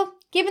 Well,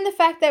 given the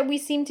fact that we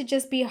seem to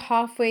just be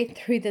halfway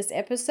through this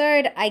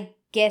episode, I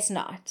guess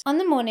not. On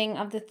the morning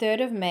of the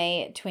 3rd of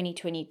May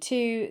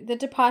 2022, the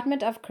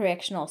Department of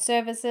Correctional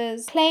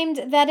Services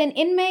claimed that an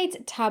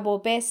inmate,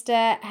 Thabo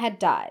Bester, had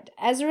died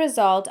as a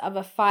result of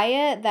a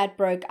fire that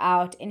broke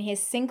out in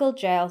his single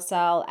jail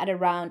cell at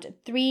around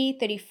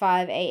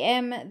 3:35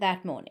 a.m.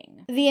 that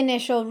morning. The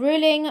initial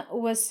ruling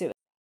was suicide.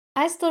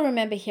 I still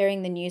remember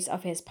hearing the news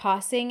of his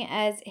passing,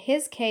 as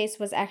his case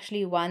was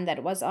actually one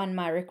that was on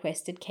my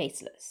requested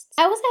case list.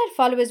 I also had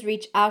followers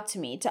reach out to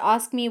me to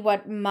ask me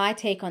what my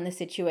take on the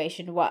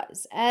situation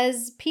was,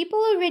 as people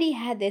already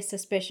had their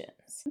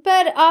suspicions.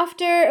 But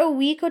after a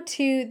week or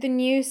two, the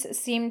news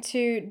seemed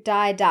to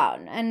die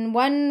down, and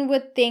one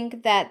would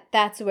think that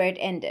that's where it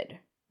ended,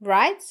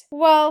 right?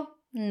 Well,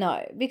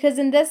 no, because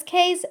in this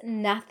case,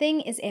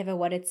 nothing is ever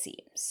what it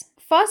seems.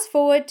 Fast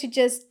forward to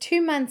just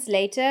 2 months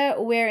later,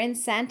 we're in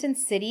Sandton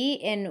City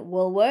in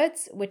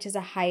Woolworths, which is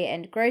a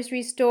high-end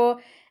grocery store.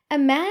 A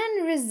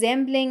man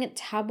resembling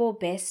Thabo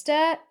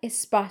Bester is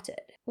spotted.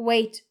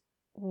 Wait,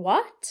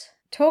 what?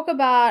 Talk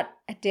about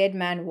a dead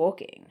man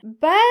walking.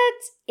 But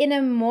in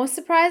a more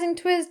surprising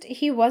twist,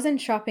 he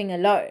wasn't shopping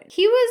alone.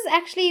 He was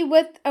actually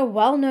with a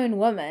well-known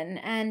woman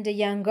and a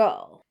young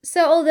girl.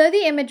 So although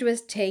the image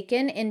was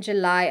taken in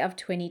July of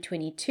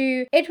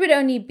 2022, it would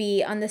only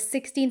be on the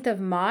 16th of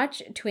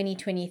March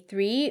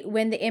 2023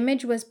 when the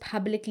image was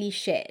publicly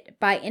shared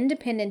by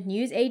independent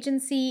news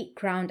agency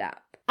Ground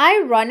Up.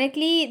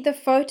 Ironically, the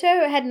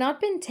photo had not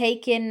been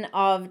taken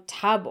of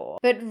Thabo,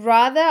 but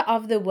rather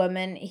of the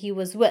woman he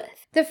was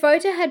with. The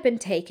photo had been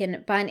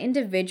taken by an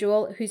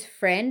individual whose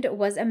friend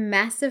was a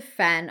massive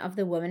fan of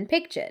the woman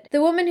pictured.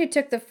 The woman who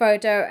took the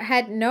photo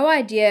had no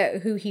idea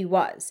who he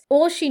was.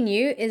 All she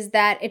knew is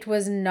that it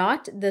was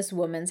not this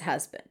woman's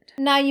husband.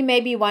 Now you may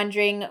be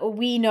wondering,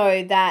 we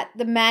know that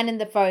the man in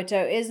the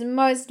photo is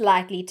most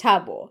likely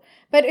Thabo.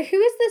 But who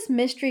is this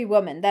mystery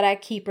woman that I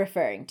keep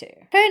referring to?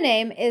 Her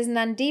name is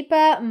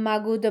Nandipa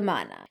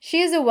Magudumana.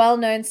 She is a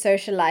well-known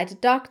socialite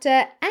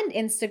doctor and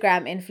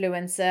Instagram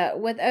influencer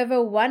with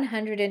over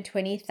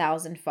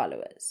 120,000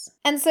 followers.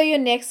 And so your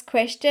next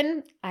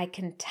question, I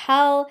can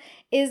tell,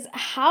 is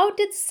how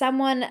did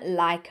someone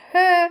like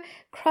her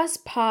cross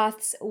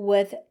paths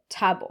with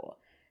Thabo,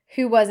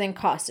 who was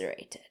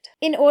incarcerated?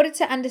 In order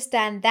to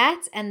understand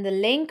that and the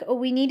link,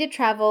 we need to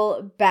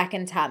travel back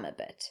in time a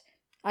bit.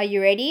 Are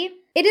you ready?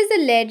 It is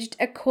alleged,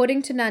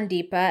 according to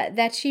Nandipa,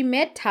 that she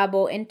met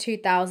Thabo in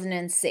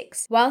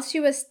 2006 while she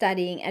was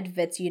studying at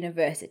Wits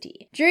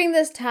University. During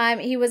this time,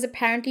 he was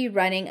apparently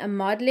running a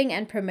modeling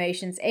and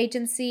promotions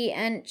agency,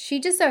 and she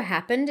just so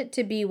happened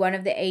to be one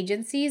of the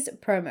agency's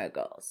promo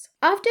girls.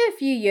 After a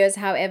few years,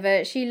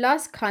 however, she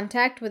lost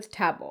contact with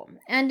Thabo,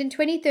 and in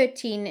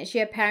 2013, she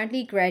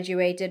apparently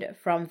graduated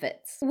from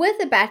Wits with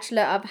a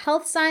Bachelor of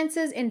Health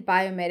Sciences in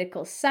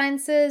Biomedical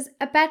Sciences,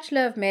 a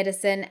Bachelor of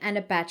Medicine, and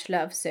a Bachelor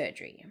of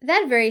Surgery.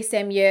 That very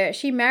same year,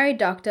 she married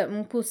Dr.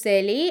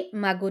 Mpuseli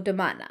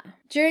Magudumana.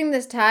 During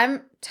this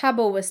time,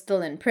 Thabo was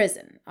still in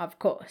prison, of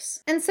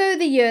course. And so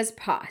the years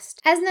passed.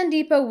 As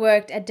Nandipa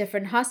worked at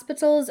different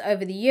hospitals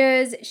over the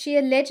years, she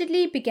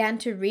allegedly began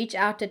to reach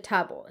out to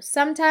Thabo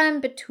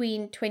sometime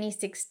between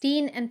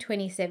 2016 and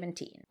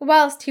 2017,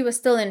 whilst he was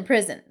still in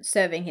prison,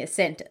 serving his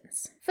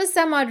sentence. For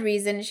some odd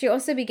reason, she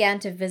also began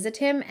to visit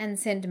him and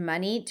send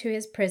money to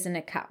his prison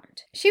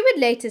account. She would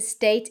later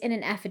state in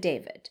an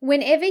affidavit,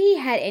 whenever he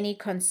had any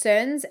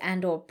concerns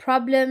and/or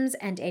problems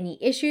and any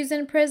issues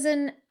in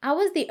prison, I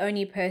was the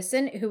only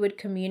person who would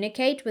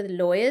communicate with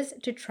lawyers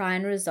to try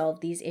and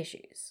resolve these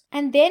issues.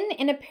 And then,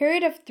 in a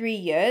period of 3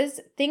 years,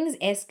 things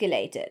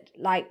escalated,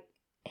 like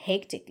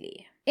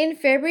hectically. In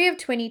February of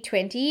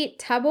 2020,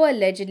 Thabo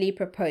allegedly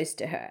proposed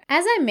to her.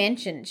 As I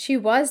mentioned, she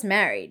was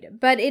married,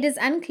 but it is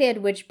unclear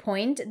at which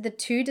point the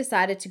two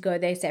decided to go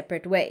their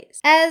separate ways.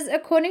 As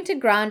according to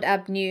Ground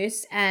Up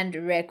News and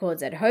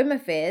records at Home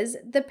Affairs,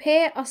 the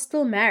pair are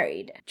still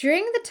married.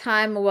 During the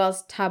time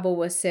whilst Thabo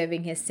was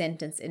serving his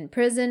sentence in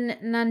prison,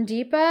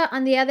 Nandipa,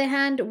 on the other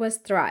hand, was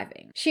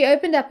thriving. She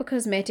opened up a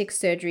cosmetic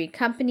surgery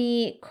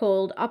company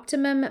called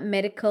Optimum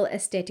Medical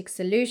Aesthetic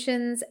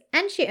Solutions,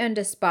 and she earned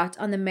a spot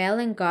on the Mail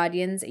and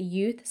Guardian's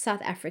Youth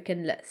South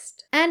African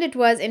list. And it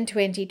was in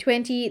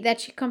 2020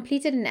 that she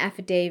completed an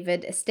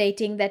affidavit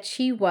stating that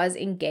she was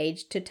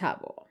engaged to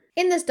Thabo.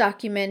 In this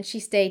document,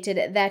 she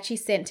stated that she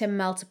sent him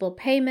multiple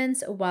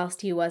payments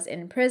whilst he was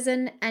in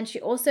prison, and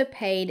she also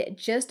paid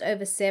just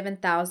over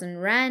 7,000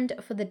 Rand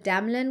for the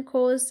Damlin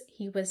course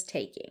he was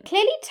taking.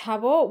 Clearly,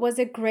 Thabo was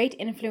a great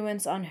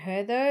influence on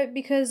her though,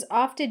 because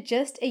after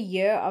just a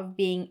year of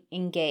being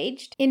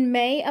engaged, in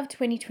May of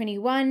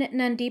 2021,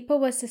 Nandipa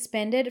was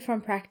suspended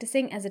from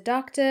practicing as a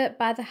doctor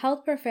by the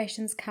Health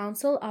Professions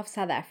Council of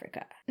South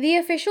Africa. The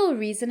official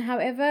reason,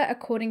 however,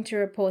 according to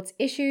reports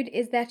issued,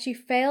 is that she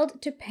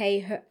failed to pay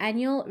her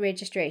annual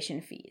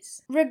registration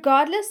fees.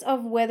 Regardless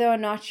of whether or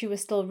not she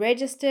was still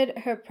registered,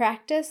 her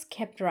practice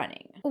kept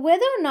running.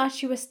 Whether or not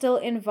she was still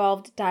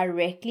involved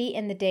directly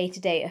in the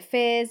day-to-day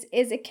affairs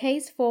is a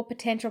case for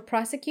potential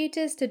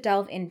prosecutors to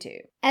delve into,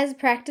 as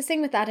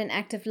practicing without an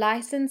active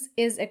license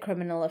is a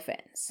criminal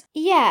offense.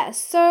 Yeah,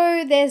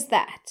 so there's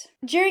that.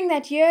 During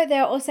that year,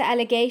 there are also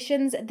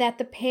allegations that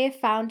the pair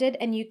founded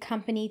a new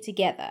company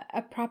together,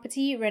 a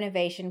property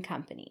renovation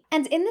company.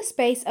 And in the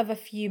space of a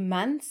few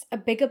months, a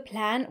bigger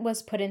plan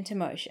was put into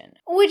motion.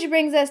 Which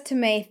brings us to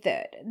May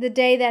 3rd, the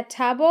day that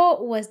Thabo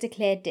was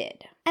declared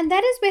dead. And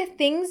that is where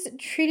things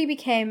truly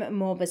became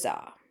more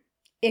bizarre,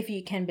 if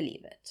you can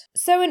believe it.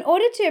 So in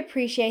order to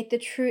appreciate the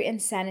true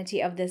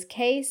insanity of this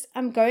case,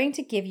 I'm going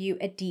to give you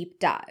a deep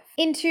dive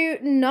into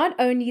not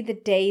only the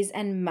days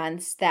and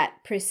months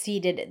that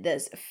preceded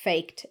this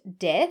faked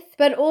death,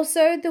 but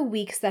also the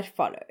weeks that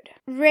followed.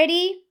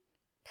 Ready?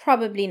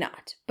 Probably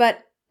not,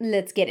 but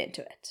let's get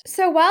into it.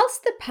 So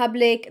whilst the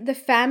public, the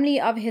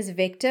family of his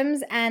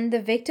victims, and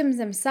the victims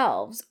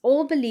themselves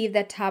all believe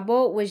that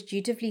Thabo was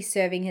dutifully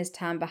serving his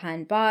time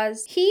behind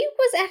bars, he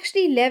was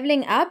actually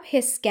leveling up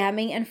his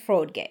scamming and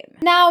fraud game.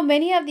 Now,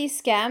 many of these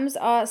scams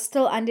are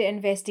still under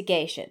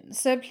investigation,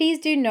 so please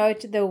do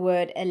note the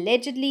word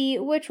allegedly,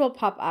 which will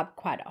pop up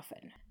quite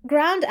often.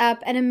 Ground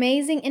Up, an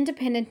amazing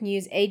independent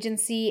news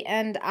agency,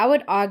 and I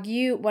would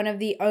argue one of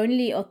the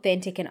only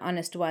authentic and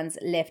honest ones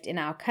left in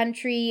our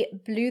country,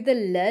 blew the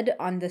lid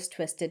on this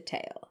twisted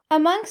tale.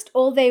 Amongst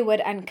all they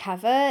would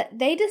uncover,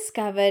 they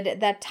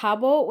discovered that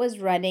Thabo was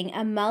running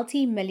a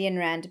multi-million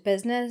rand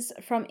business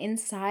from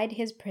inside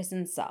his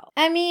prison cell.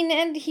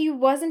 And he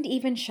wasn't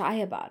even shy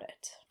about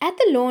it. At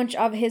the launch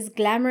of his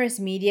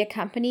glamorous media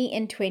company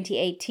in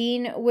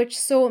 2018, which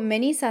saw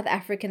many South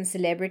African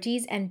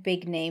celebrities and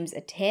big names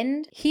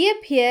attend, he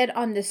appeared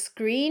on the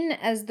screen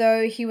as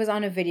though he was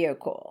on a video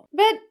call.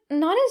 But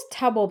not as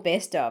Thabo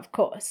Bester, of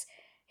course.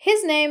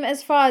 His name,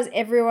 as far as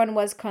everyone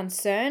was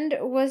concerned,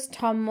 was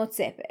Tom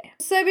Motsepe.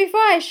 So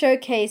before I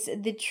showcase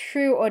the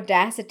true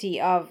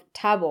audacity of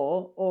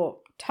Thabo, or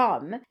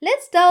Tom,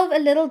 let's delve a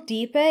little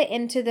deeper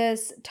into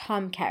this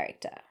Tom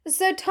character.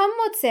 So Tom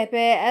Motsepe,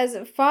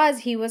 as far as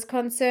he was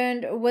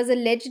concerned, was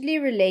allegedly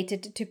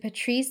related to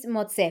Patrice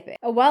Motsepe,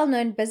 a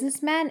well-known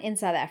businessman in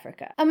South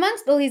Africa.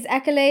 Amongst all his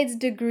accolades,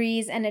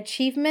 degrees, and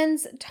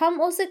achievements, Tom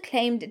also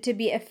claimed to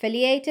be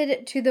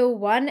affiliated to the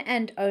one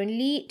and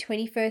only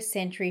 21st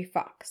Century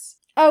Fox.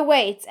 Oh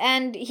wait,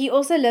 and he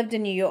also lived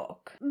in New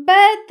York.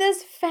 But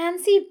this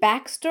fancy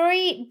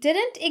backstory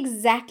didn't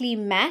exactly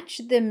match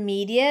the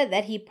media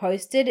that he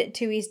posted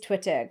to his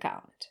Twitter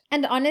account.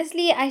 And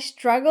honestly, I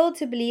struggle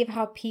to believe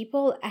how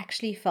people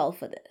actually fell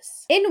for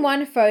this. In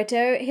one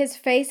photo, his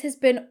face has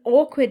been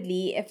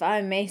awkwardly, if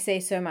I may say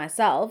so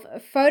myself,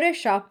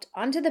 photoshopped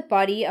onto the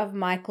body of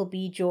Michael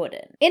B.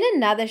 Jordan. In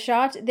another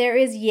shot, there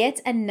is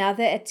yet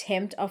another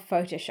attempt of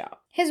Photoshop.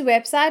 His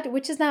website,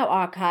 which is now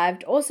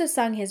archived, also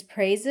sung his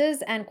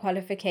praises and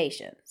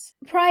qualifications.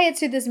 Prior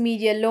to this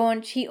media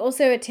launch, he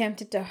also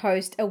attempted to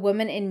host a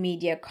Women in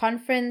Media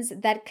conference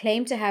that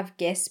claimed to have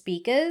guest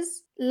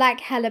speakers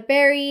like Halle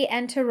Berry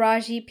and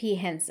Taraji P.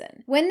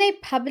 Henson. When they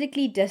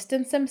publicly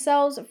distanced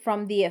themselves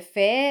from the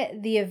affair,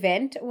 the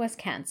event was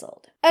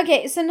cancelled.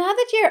 Okay, so now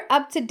that you're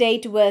up to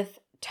date with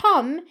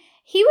Tom,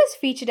 he was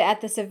featured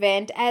at this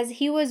event as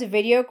he was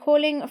video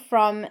calling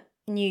from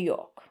New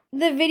York.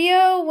 The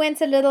video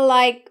went a little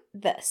like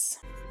this.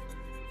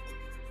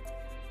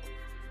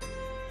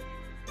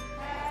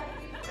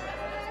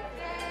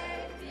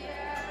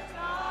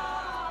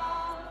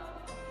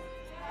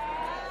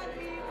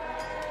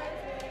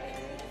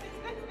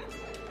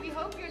 We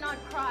hope you're not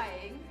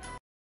crying.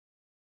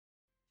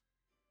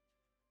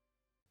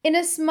 In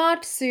a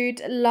smart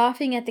suit,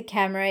 laughing at the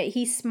camera,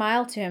 he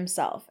smiled to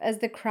himself as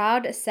the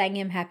crowd sang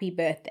him happy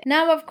birthday.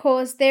 Now, of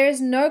course, there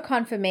is no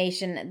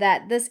confirmation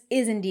that this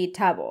is indeed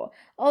Thabo,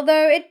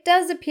 although it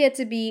does appear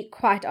to be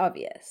quite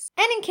obvious.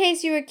 And in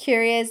case you were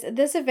curious,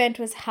 this event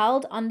was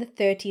held on the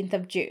 13th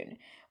of June,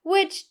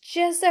 which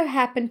just so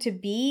happened to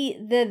be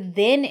the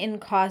then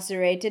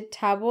incarcerated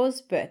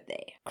Thabo's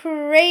birthday.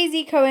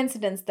 Crazy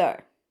coincidence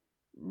though.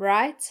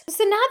 Right?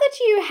 So now that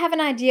you have an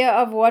idea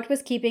of what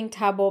was keeping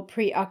Thabo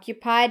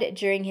preoccupied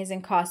during his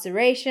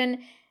incarceration,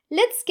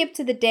 let's skip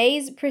to the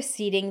days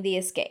preceding the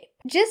escape.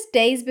 Just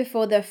days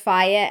before the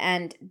fire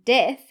and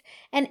death,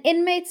 an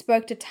inmate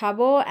spoke to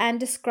Thabo and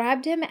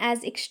described him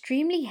as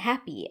extremely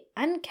happy,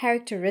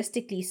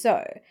 uncharacteristically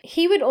so.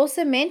 He would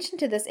also mention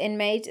to this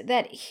inmate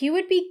that he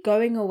would be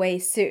going away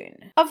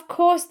soon. Of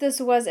course, this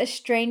was a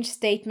strange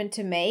statement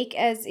to make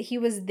as he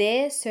was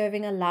there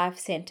serving a life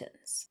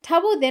sentence.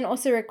 Thabo then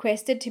also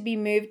requested to be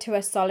moved to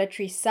a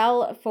solitary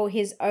cell for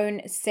his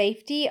own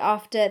safety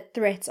after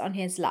threats on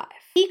his life.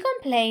 He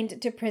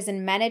complained to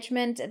prison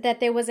management that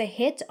there was a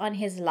hit on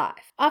his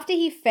life after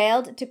he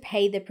failed to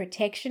pay the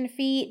protection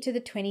fee to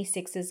the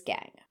 26ers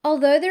gang.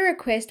 Although the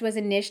request was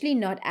initially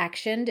not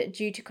actioned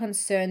due to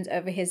concerns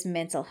over his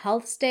mental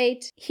health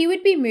state, he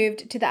would be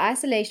moved to the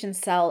isolation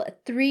cell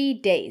 3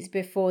 days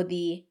before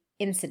the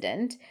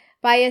incident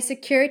by a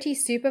security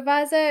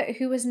supervisor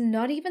who was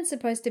not even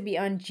supposed to be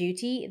on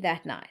duty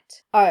that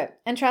night. Oh,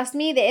 and trust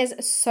me, there is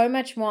so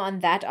much more on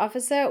that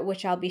officer,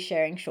 which I'll be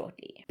sharing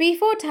shortly.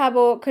 Before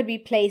Thabo could be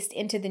placed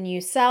into the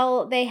new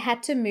cell, they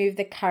had to move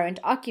the current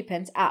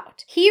occupants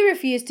out. He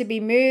refused to be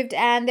moved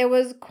and there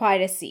was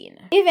quite a scene.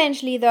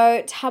 Eventually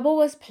though, Thabo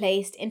was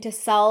placed into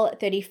cell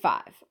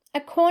 35. A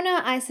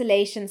corner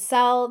isolation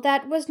cell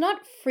that was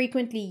not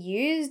frequently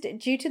used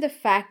due to the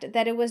fact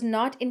that it was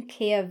not in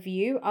clear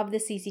view of the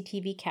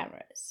CCTV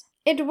cameras.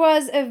 It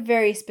was a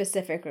very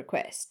specific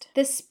request.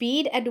 The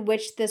speed at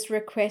which this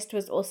request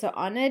was also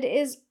honored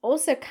is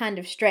also kind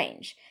of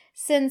strange,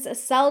 since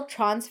cell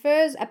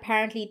transfers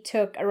apparently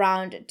took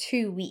around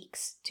 2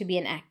 weeks to be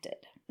enacted.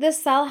 The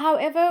cell,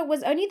 however,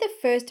 was only the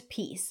first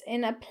piece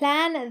in a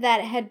plan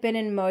that had been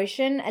in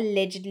motion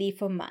allegedly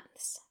for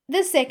months.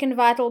 The second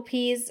vital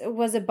piece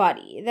was a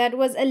body that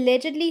was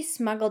allegedly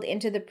smuggled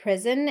into the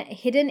prison,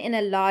 hidden in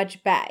a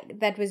large bag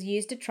that was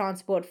used to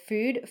transport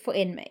food for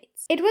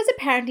inmates. It was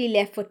apparently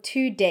left for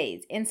 2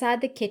 days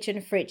inside the kitchen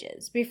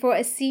fridges before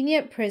a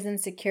senior prison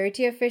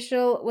security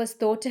official was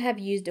thought to have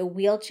used a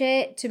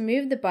wheelchair to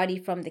move the body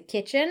from the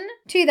kitchen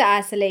to the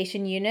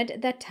isolation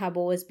unit that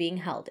Thabo was being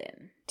held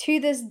in. To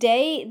this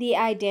day, the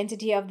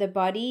identity of the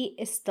body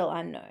is still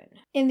unknown.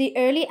 In the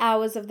early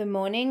hours of the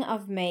morning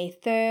of May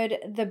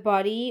 3rd, the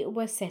body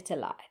was set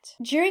alight.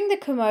 During the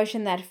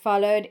commotion that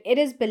followed, it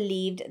is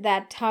believed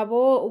that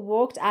Thabo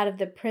walked out of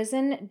the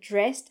prison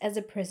dressed as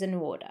a prison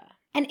warder.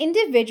 An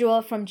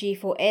individual from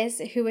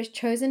G4S, who was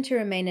chosen to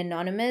remain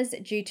anonymous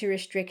due to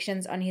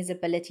restrictions on his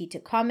ability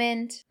to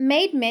comment,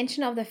 made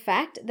mention of the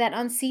fact that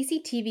on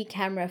CCTV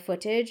camera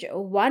footage,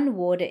 one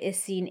warder is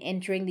seen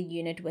entering the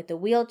unit with a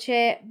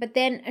wheelchair, but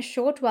then a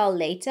short while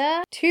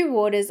later, two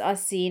warders are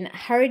seen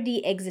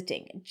hurriedly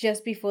exiting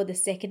just before the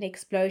second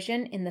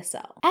explosion in the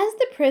cell. As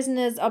the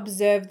prisoners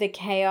observed the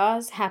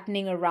chaos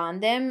happening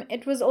around them,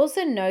 it was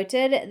also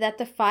noted that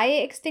the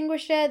fire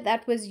extinguisher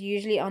that was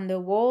usually on the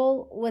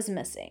wall was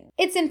missing.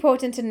 It's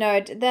important to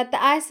note that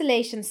the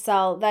isolation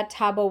cell that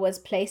Thabo was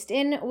placed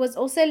in was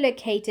also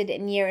located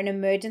near an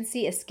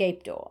emergency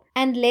escape door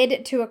and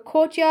led to a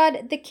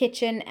courtyard, the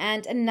kitchen,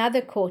 and another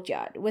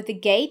courtyard with a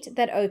gate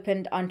that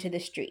opened onto the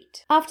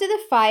street. After the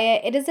fire,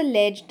 it is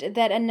alleged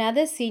that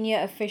another senior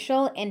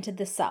official entered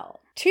the cell.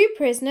 Two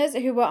prisoners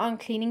who were on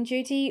cleaning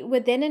duty were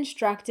then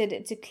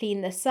instructed to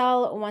clean the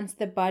cell once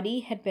the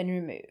body had been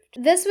removed.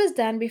 This was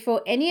done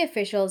before any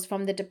officials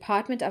from the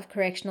Department of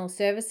Correctional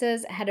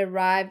Services had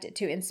arrived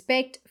to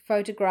inspect,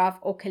 photograph,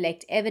 or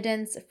collect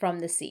evidence from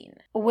the scene.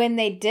 When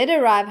they did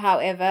arrive,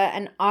 however,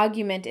 an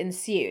argument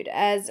ensued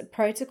as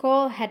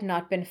protocol had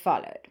not been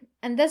followed,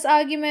 and this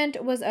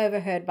argument was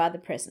overheard by the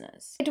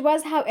prisoners. It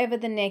was, however,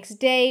 the next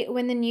day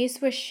when the news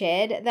was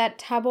shared that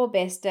Thabo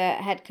Bester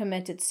had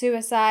committed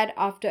suicide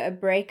after a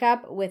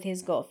breakup with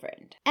his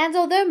girlfriend. And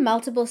although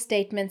multiple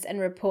statements and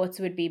reports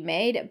would be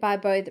made by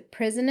both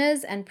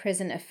prisoners and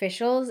prison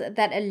officials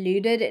that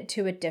alluded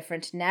to a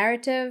different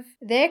narrative,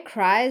 their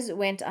cries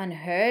went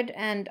unheard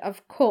and,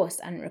 of course,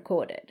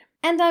 unrecorded.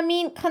 And I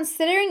mean,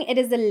 considering it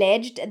is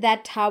alleged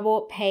that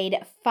Thabo paid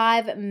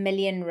 5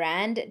 million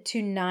rand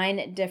to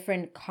 9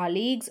 different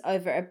colleagues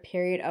over a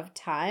period of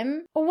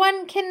time,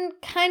 one can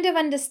kind of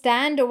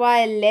understand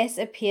why less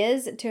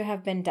appears to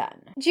have been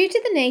done. Due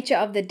to the nature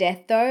of the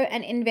death, though,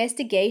 an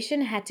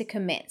investigation had to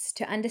commence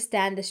to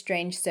understand the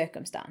strange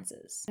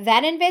circumstances.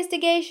 That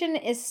investigation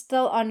is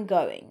still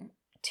ongoing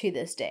to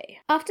this day.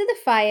 After the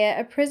fire,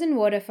 a prison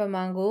warder for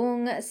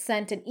Mangaung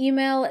sent an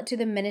email to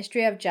the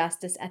Ministry of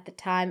Justice at the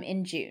time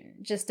in June,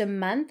 just a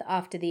month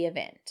after the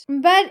event.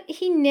 But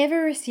he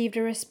never received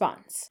a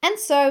response. And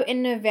so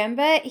in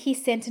November, he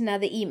sent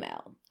another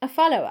email, a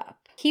follow-up.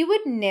 He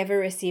would never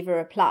receive a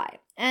reply,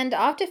 and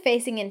after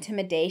facing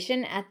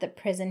intimidation at the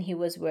prison he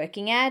was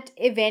working at,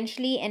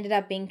 eventually ended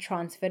up being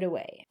transferred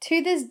away.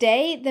 To this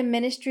day, the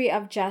Ministry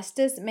of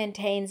Justice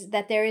maintains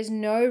that there is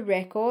no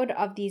record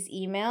of these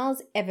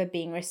emails ever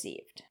being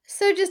received.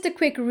 So just a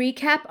quick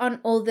recap on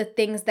all the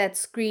things that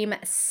scream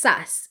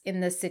sus in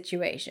this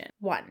situation.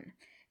 1.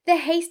 The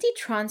hasty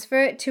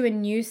transfer to a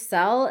new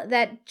cell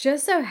that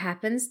just so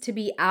happens to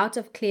be out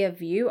of clear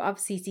view of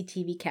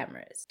CCTV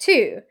cameras.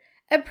 2.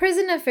 A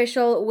prison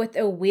official with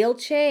a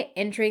wheelchair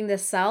entering the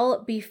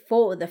cell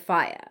before the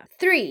fire.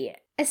 3.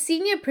 A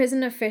senior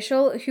prison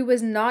official who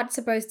was not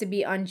supposed to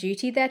be on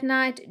duty that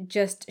night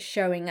just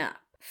showing up.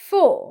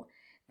 4.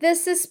 The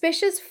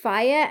suspicious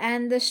fire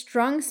and the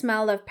strong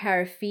smell of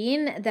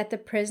paraffin that the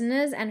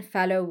prisoners and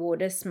fellow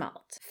warders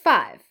smelt.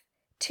 5.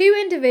 2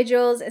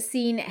 individuals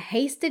seen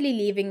hastily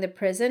leaving the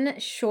prison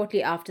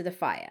shortly after the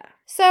fire.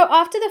 So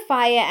after the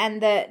fire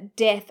and the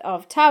death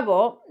of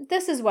Thabo,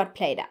 this is what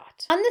played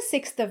out. On the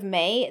 6th of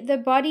May, the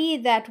body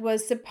that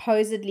was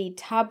supposedly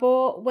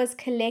Thabo was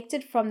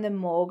collected from the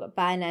morgue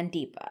by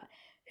Nandipa,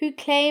 who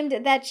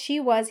claimed that she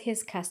was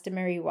his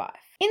customary wife.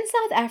 In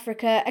South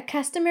Africa, a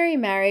customary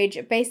marriage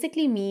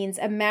basically means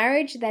a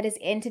marriage that is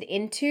entered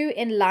into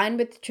in line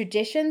with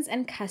traditions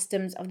and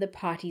customs of the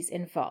parties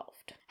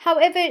involved.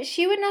 However,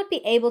 she would not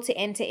be able to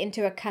enter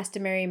into a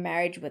customary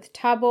marriage with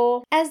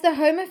Thabo, as the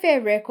Home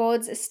Affair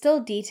records still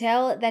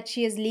detail that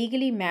she is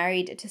legally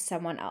married to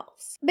someone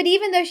else. But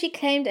even though she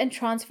claimed and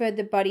transferred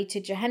the body to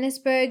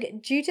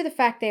Johannesburg, due to the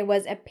fact there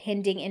was a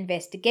pending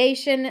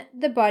investigation,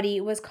 the body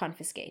was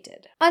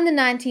confiscated. On the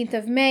 19th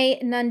of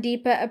May,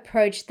 Nandipa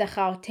approached the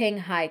Gauteng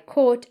High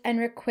Court and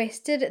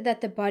requested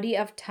that the body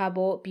of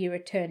Thabo be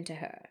returned to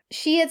her.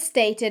 She had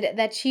stated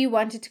that she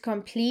wanted to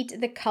complete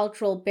the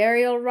cultural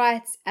burial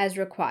rites as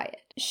required.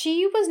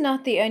 She was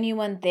not the only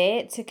one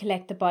there to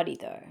collect the body,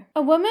 though.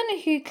 A woman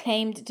who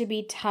claimed to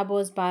be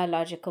Thabo's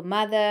biological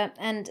mother,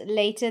 and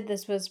later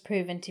this was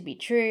proven to be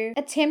true,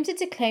 attempted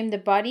to claim the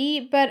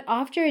body, but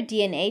after a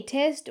DNA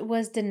test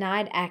was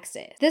denied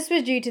access. This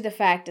was due to the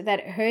fact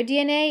that her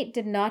DNA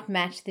did not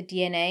match the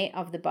DNA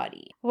of the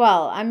body.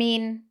 Well, I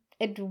mean,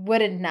 it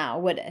wouldn't now,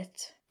 would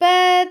it?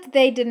 But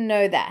they didn't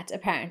know that,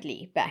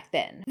 apparently, back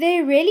then.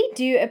 There really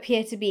do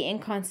appear to be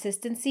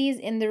inconsistencies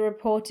in the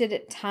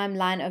reported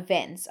timeline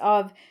events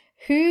of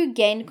who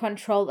gained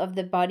control of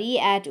the body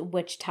at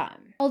which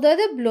time. Although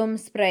the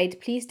Bloemspruit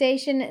police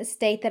station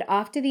state that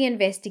after the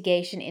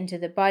investigation into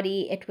the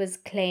body, it was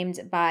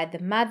claimed by the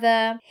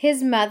mother,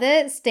 his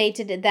mother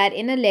stated that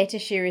in a letter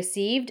she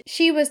received,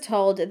 she was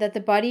told that the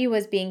body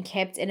was being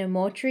kept in a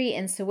mortuary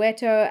in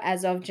Soweto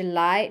as of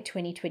July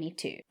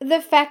 2022.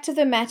 The fact of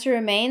the matter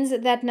remains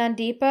that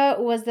Nandipa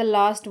was the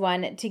last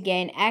one to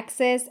gain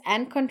access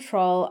and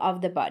control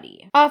of the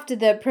body, after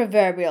the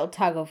proverbial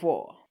tug of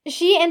war.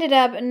 She ended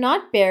up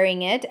not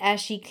burying it as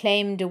she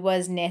claimed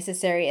was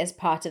necessary as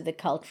part of the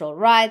cultural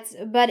rites,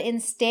 but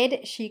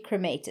instead she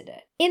cremated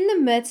it. In the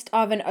midst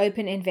of an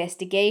open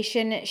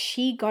investigation,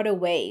 she got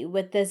away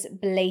with this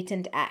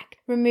blatant act,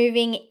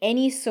 removing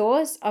any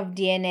source of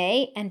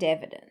DNA and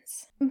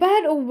evidence.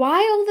 But why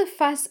all the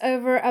fuss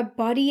over a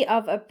body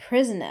of a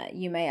prisoner,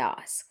 you may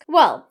ask?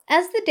 Well,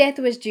 as the death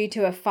was due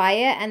to a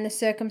fire and the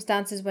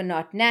circumstances were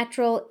not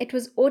natural, it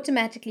was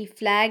automatically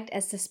flagged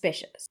as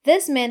suspicious.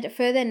 This meant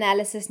further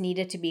analysis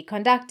needed to be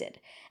conducted,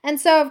 and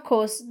so of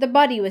course the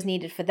body was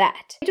needed for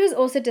that. It was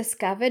also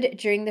discovered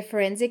during the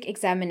forensic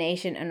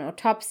examination and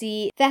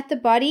autopsy that the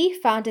body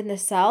found in the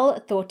cell,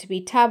 thought to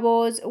be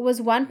Thabo's,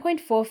 was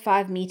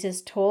 1.45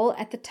 meters tall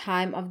at the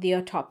time of the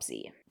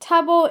autopsy.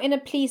 Thabo, in a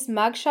police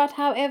mugshot,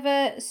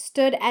 however,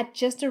 stood at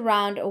just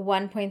around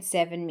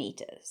 1.7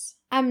 meters.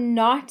 I'm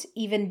not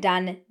even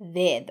done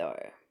there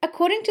though.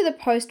 According to the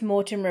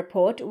post-mortem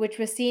report, which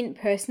was seen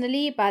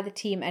personally by the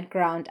team at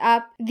Ground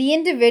Up, the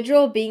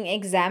individual being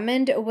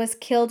examined was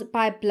killed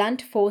by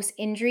blunt force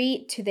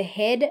injury to the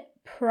head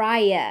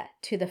prior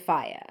to the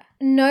fire.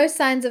 No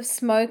signs of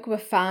smoke were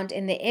found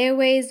in the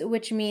airways,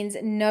 which means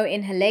no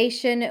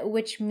inhalation,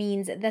 which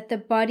means that the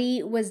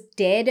body was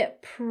dead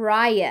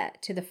prior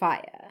to the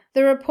fire.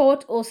 The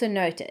report also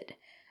noted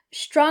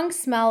strong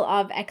smell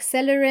of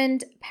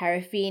accelerant,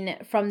 paraffin,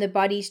 from the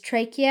body's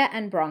trachea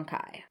and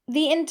bronchi.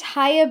 The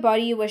entire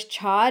body was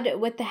charred,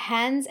 with the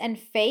hands and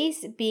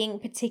face being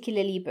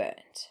particularly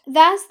burnt.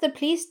 Thus, the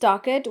police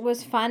docket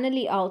was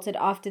finally altered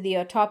after the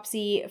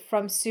autopsy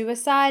from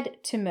suicide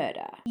to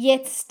murder.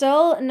 Yet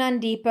still,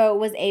 Nandipa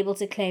was able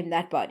to claim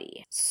that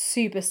body.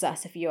 Super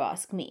sus if you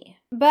ask me.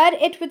 But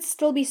it would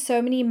still be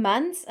so many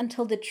months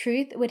until the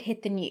truth would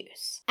hit the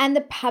news. And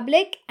the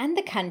public and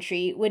the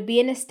country would be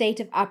in a state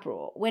of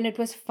uproar when it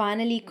was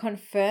finally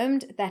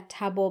confirmed that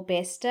Thabo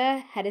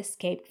Bester had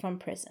escaped from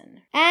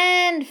prison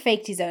and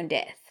faked his own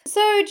death.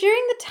 So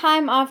during the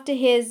time after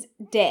his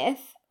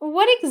death,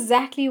 what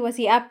exactly was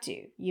he up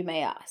to, you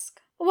may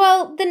ask?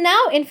 Well, the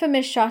now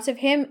infamous shot of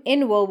him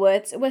in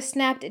Woolworths was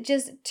snapped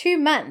just 2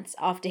 months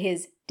after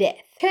his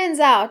death. Turns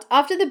out,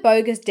 after the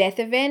bogus death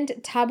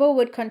event, Thabo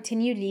would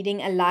continue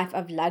leading a life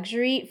of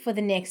luxury for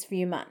the next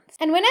few months.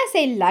 And when I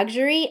say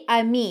luxury,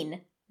 I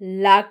mean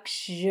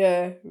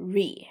luxury.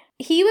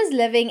 He was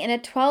living in a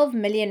 12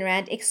 million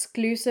rand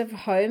exclusive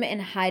home in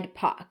Hyde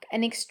Park,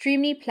 an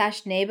extremely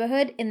plush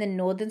neighborhood in the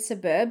northern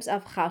suburbs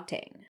of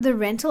Gauteng. The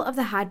rental of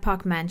the Hyde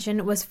Park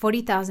mansion was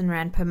 40,000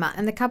 rand per month,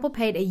 and the couple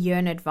paid a year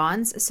in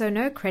advance, so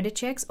no credit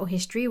checks or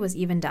history was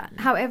even done.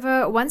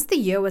 However, once the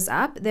year was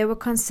up, they were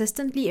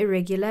consistently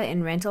irregular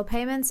in rental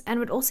payments and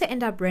would also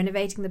end up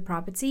renovating the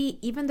property,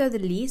 even though the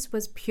lease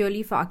was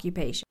purely for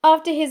occupation.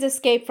 After his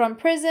escape from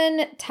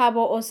prison, Thabo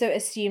also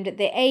assumed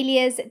the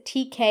alias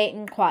TK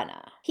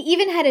Nkwana. He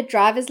even had a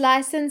driver's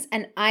license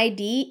and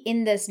ID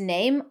in this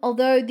name,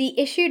 although the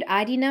issued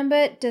ID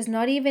number does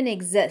not even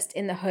exist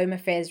in the Home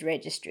Affairs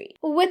Registry.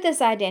 With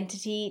this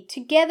identity,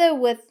 together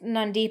with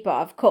Nandipa,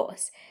 of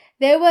course,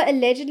 they were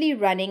allegedly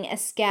running a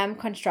scam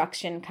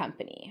construction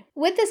company.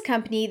 With this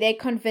company, they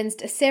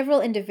convinced several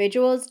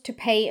individuals to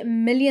pay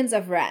millions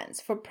of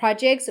rands for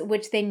projects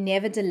which they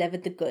never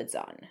delivered the goods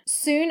on.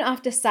 Soon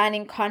after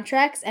signing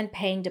contracts and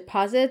paying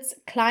deposits,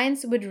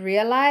 clients would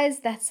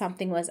realize that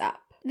something was up.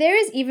 There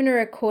is even a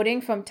recording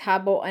from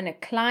Thabo and a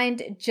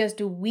client just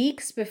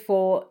weeks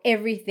before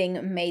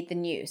everything made the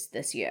news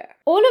this year.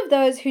 All of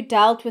those who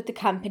dealt with the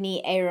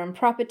company Aram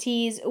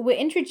Properties were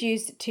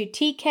introduced to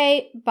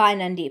TK by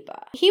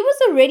Nandipa. He was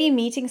already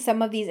meeting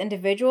some of these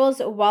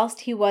individuals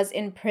whilst he was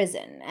in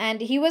prison, and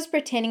he was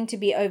pretending to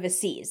be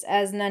overseas,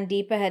 as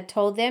Nandipa had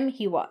told them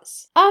he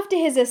was. After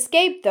his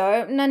escape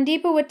though,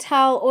 Nandipa would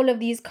tell all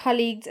of these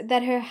colleagues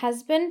that her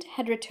husband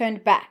had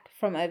returned back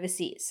from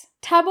overseas.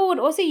 Thabo would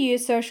also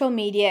use social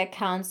media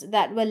accounts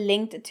that were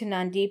linked to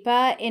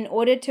Nandipa in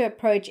order to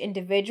approach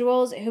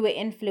individuals who were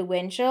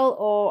influential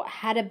or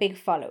had a big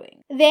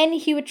following. Then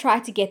he would try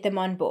to get them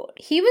on board.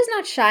 He was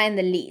not shy in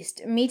the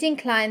least, meeting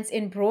clients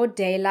in broad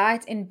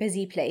daylight in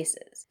busy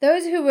places.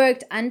 Those who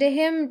worked under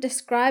him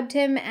described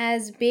him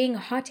as being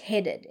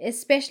hot-headed,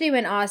 especially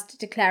when asked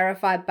to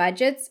clarify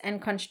budgets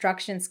and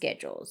construction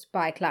schedules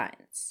by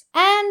clients.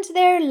 And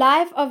their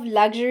life of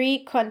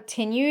luxury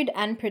continued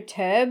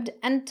unperturbed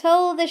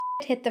until the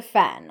hit the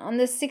fan on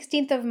the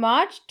 16th of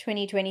March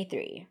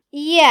 2023.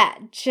 Yeah,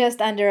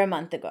 just under a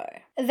month ago.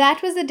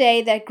 That was the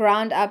day that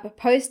Ground Up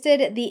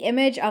posted the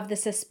image of the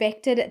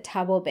suspected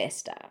Thabo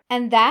Bester.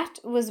 And that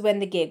was when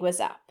the gig was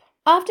up.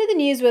 After the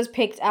news was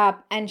picked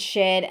up and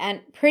shared and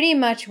pretty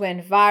much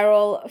went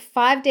viral,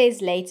 5 days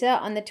later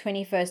on the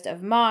 21st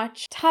of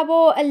March,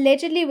 Thabo,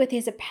 allegedly with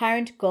his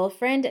apparent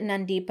girlfriend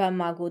Nandipa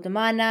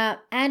Magudumana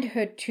and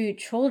her 2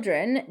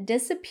 children,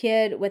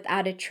 disappeared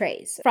without a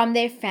trace from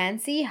their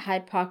fancy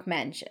Hyde Park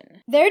mansion.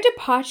 Their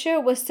departure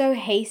was so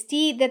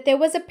hasty that there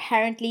was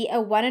apparently a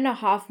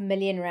 1.5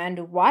 million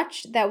rand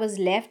watch that was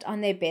left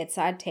on their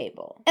bedside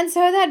table. And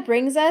so that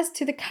brings us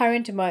to the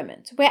current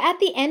moment, where at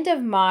the end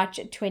of March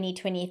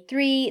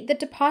 2023, the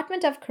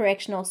Department of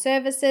Correctional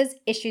Services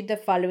issued the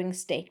following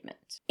statement.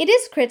 It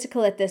is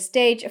critical at this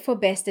stage for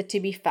Bester to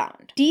be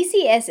found.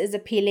 DCS is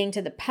appealing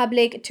to the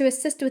public to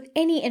assist with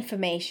any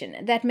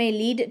information that may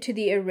lead to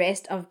the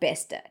arrest of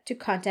Bester to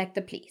contact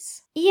the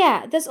police.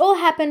 Yeah, this all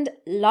happened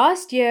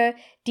last year.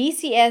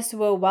 DCS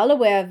were well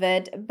aware of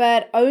it,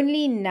 but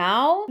only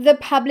now the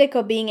public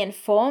are being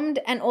informed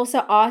and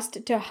also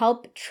asked to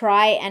help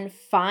try and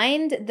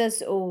find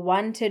this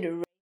wanted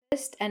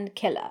rapist and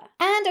killer.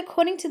 And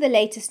according to the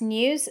latest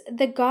news,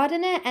 the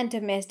gardener and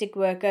domestic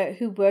worker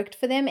who worked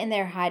for them in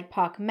their Hyde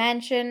Park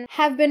mansion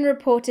have been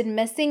reported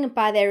missing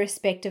by their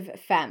respective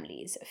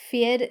families,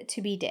 feared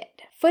to be dead.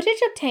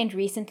 Footage obtained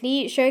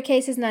recently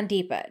showcases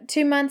Nandipa,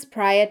 2 months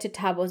prior to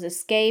Thabo's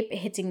escape,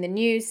 hitting the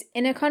news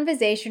in a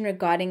conversation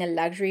regarding a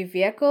luxury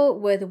vehicle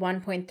worth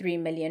 1.3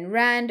 million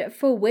rand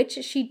for which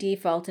she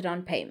defaulted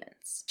on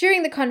payments.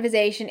 During the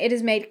conversation, it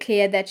is made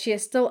clear that she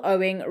is still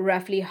owing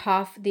roughly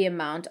half the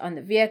amount on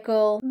the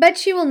vehicle, but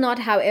she will not,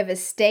 however,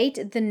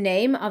 state the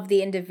name of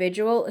the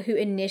individual who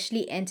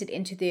initially entered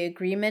into the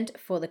agreement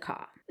for the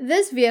car.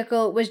 This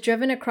vehicle was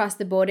driven across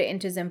the border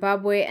into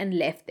Zimbabwe and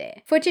left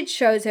there. Footage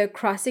shows her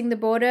crossing the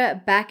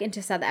border back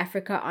into South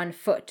Africa on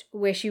foot,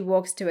 where she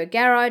walks to a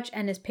garage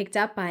and is picked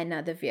up by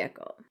another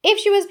vehicle. If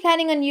she was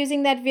planning on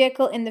using that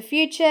vehicle in the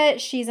future,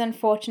 she's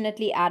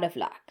unfortunately out of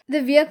luck.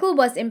 The vehicle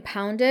was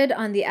impounded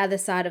on the other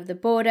side of the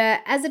border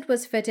as it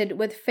was fitted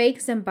with fake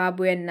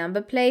Zimbabwean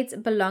number plates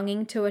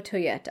belonging to a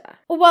Toyota.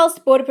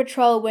 Whilst Border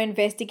Patrol were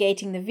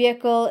investigating the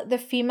vehicle, the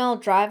female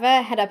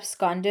driver had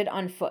absconded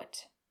on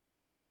foot.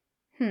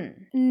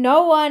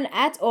 No one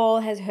at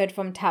all has heard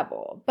from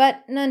Thabo,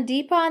 but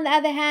Nandipa, on the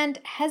other hand,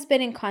 has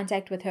been in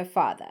contact with her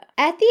father.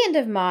 At the end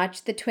of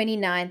March, the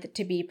 29th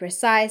to be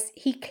precise,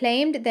 he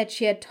claimed that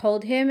she had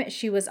told him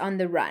she was on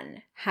the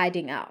run,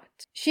 hiding out.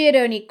 She had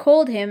only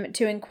called him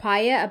to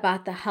inquire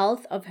about the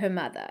health of her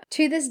mother.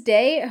 To this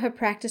day, her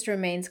practice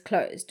remains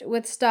closed,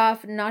 with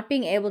staff not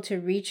being able to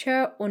reach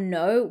her or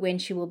know when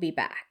she will be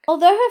back.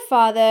 Although her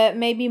father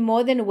may be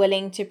more than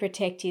willing to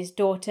protect his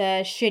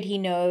daughter should he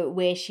know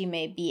where she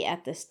may be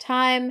at this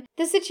time,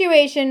 the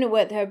situation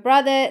with her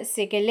brother,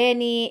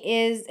 Sekeleni,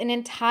 is an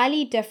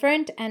entirely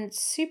different and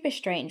super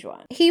strange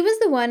one. He was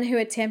the one who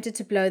attempted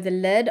to blow the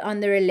lid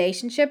on the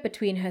relationship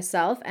between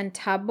herself and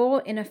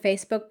Thabo in a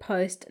Facebook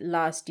post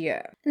last year.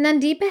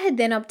 Nandipa had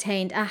then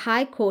obtained a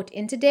High Court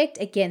interdict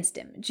against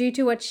him due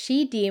to what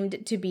she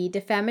deemed to be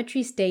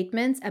defamatory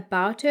statements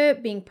about her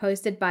being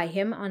posted by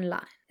him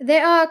online.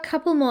 There are a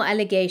couple more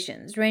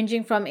allegations,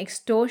 ranging from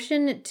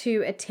extortion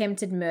to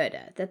attempted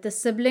murder, that the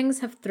siblings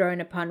have thrown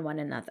upon one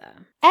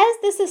another. As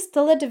this is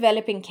still a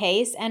developing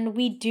case and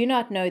we do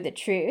not know the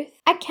truth,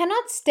 I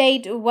cannot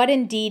state what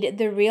indeed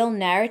the real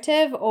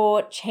narrative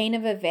or chain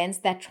of events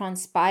that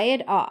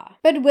transpired are.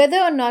 But whether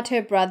or not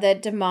her brother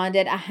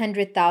demanded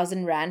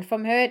 100,000 rand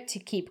from her to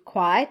keep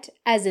quiet,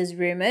 as is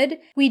rumored,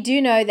 we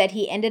do know that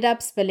he ended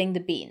up spilling the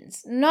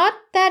beans. Not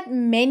that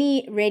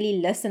many really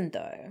listened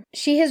though.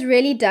 She has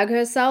really dug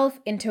herself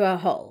into a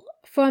hole.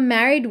 For a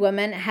married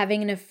woman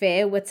having an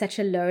affair with such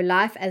a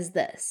lowlife as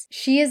this,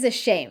 she is a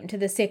shame to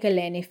the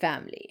Sekeleni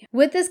family.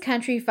 With this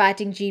country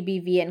fighting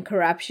GBV and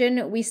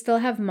corruption, we still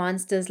have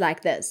monsters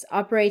like this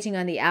operating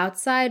on the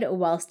outside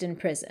whilst in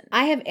prison.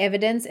 I have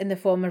evidence in the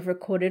form of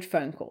recorded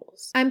phone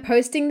calls. I'm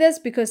posting this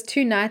because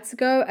 2 nights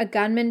ago, a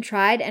gunman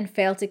tried and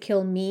failed to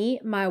kill me,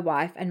 my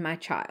wife, and my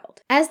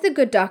child. As the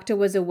good doctor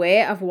was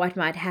aware of what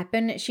might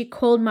happen, she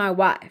called my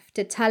wife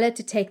to tell her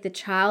to take the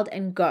child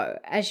and go,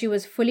 as she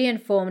was fully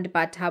informed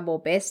by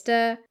Thabo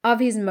Bester of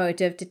his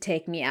motive to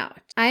take me out.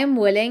 I am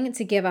willing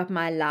to give up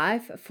my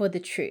life for the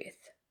truth.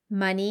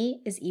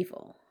 Money is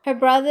evil. Her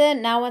brother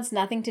now wants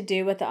nothing to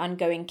do with the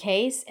ongoing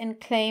case and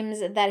claims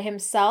that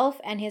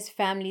himself and his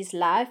family's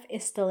life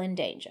is still in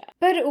danger.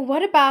 But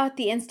what about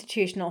the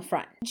institutional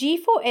front?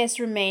 G4S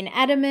remain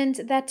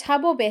adamant that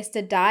Thabo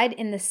Bester died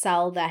in the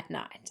cell that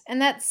night, and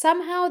that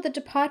somehow the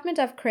Department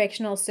of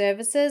Correctional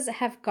Services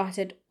have got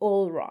it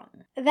all wrong.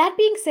 That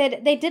being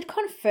said, they did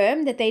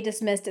confirm that they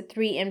dismissed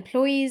 3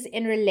 employees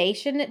in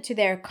relation to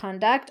their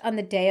conduct on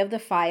the day of the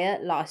fire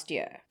last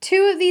year.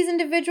 2 of these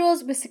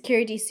individuals were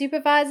security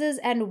supervisors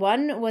and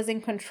 1 was in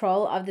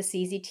control of the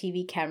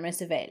CCTV camera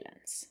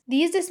surveillance.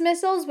 These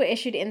dismissals were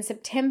issued in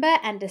September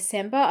and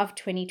December of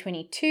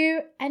 2022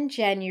 and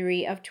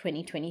January of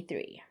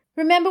 2023.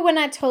 Remember when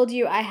I told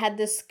you I had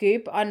the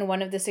scoop on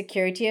one of the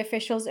security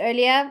officials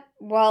earlier?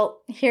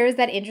 Well, here is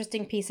that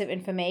interesting piece of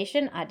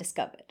information I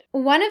discovered.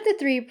 One of the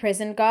 3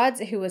 prison guards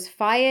who was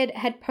fired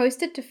had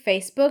posted to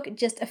Facebook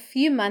just a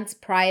few months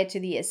prior to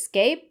the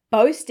escape,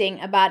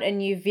 boasting about a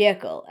new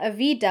vehicle, a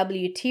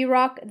VW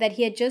T-Roc that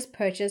he had just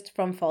purchased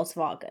from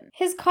Volkswagen.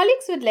 His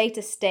colleagues would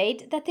later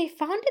state that they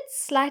found it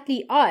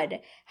slightly odd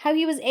how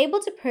he was able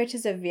to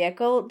purchase a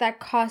vehicle that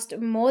cost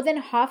more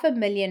than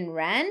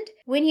R500,000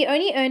 when he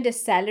only earned a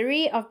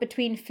salary of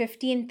between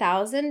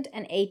 15,000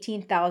 and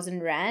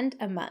 18,000 Rand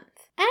a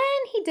month. And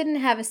he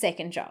didn't have a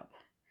second job.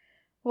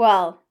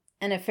 Well,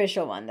 an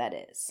official one, that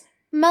is.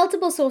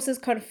 Multiple sources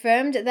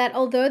confirmed that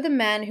although the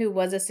man who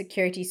was a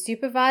security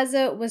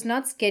supervisor was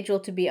not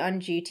scheduled to be on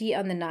duty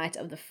on the night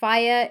of the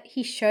fire,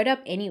 he showed up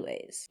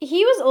anyways.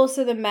 He was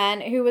also the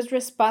man who was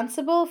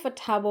responsible for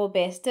Thabo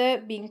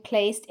Bester being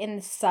placed in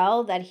the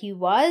cell that he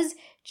was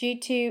due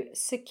to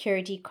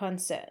security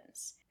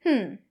concerns.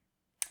 I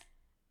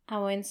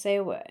won't say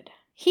a word.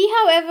 He,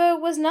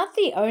 however, was not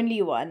the only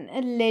one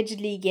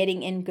allegedly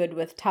getting in good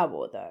with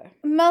Thabo, though.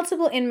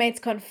 Multiple inmates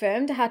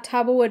confirmed how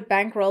Thabo would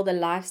bankroll the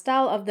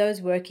lifestyle of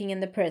those working in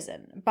the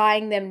prison,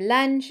 buying them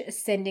lunch,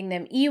 sending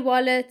them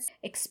e-wallets,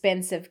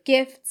 expensive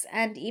gifts,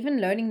 and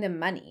even loaning them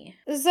money.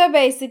 So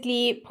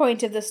basically,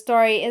 point of the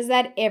story is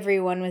that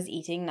everyone was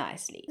eating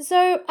nicely.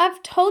 So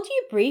I've told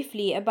you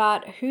briefly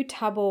about who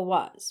Thabo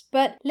was,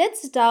 but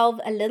let's delve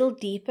a little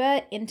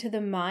deeper into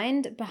the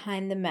mind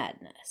behind the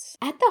madness.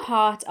 At the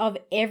heart of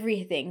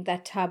everything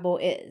that Thabo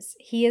is,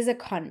 he is a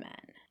con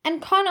man.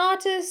 And con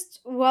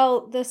artists,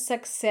 well, the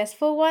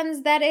successful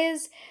ones that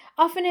is,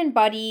 often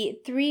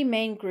embody 3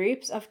 main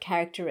groups of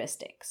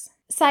characteristics.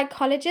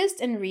 Psychologists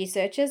and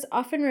researchers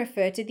often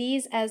refer to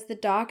these as the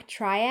dark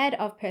triad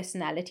of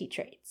personality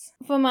traits.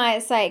 For my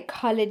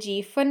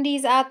psychology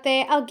fundies out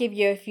there, I'll give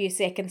you a few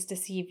seconds to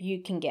see if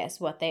you can guess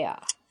what they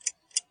are.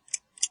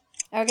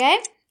 Okay,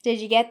 did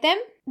you get them?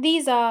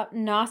 These are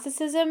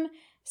narcissism,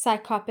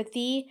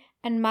 psychopathy,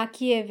 and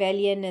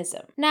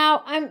Machiavellianism.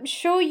 Now, I'm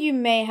sure you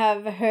may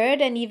have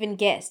heard and even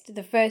guessed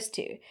the first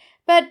 2,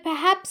 but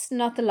perhaps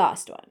not the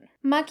last one.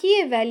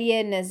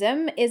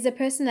 Machiavellianism is a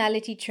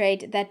personality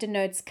trait that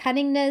denotes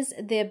cunningness,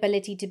 the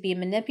ability to be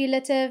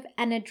manipulative,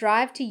 and a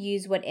drive to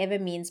use whatever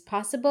means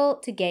possible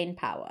to gain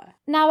power.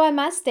 Now, I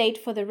must state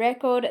for the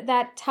record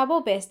that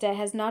Thabo Bester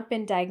has not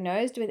been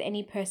diagnosed with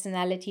any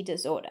personality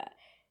disorder.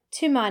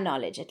 To my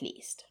knowledge, at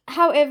least.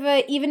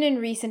 However, even in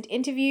recent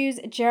interviews,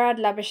 Gerard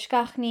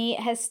Labuschagne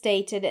has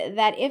stated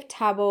that if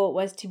Thabo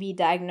was to be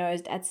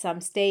diagnosed at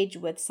some stage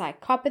with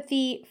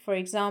psychopathy, for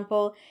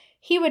example,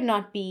 he would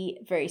not be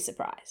very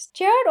surprised.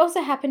 Gerard also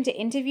happened to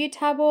interview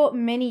Thabo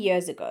many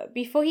years ago,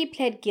 before he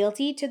pled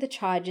guilty to the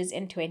charges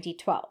in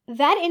 2012.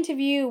 That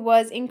interview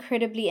was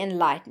incredibly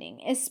enlightening,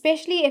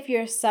 especially if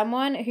you're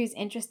someone who's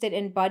interested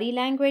in body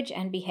language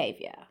and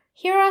behavior.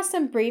 Here are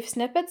some brief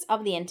snippets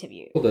of the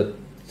interview. That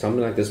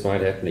something like this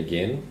might happen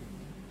again?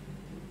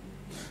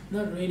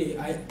 Not really.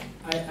 I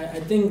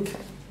think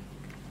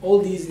all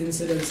these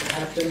incidents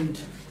happened.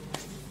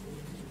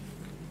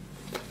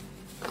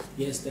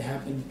 Yes, they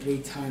happened 3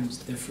 times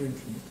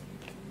differently.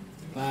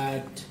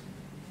 But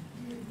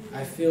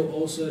I feel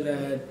also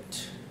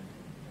that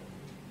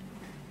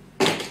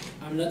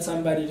I'm not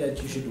somebody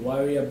that you should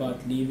worry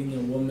about leaving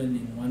a woman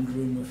in one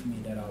room with me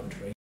that I would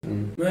rape.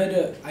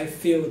 Murder, I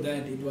feel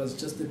that it was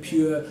just a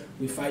pure,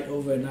 we fight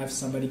over a knife,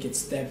 somebody gets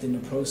stabbed in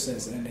the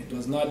process, and it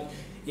was not,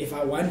 if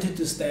I wanted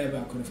to stab her,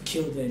 I could have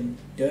killed her in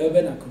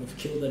Durban, I could have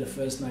killed her the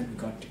first night we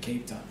got to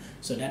Cape Town.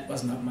 So that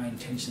was not my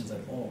intentions at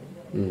all.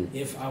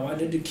 If I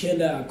wanted to kill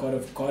her, I could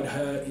have got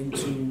her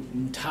into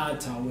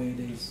Mthatha, where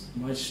there's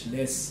much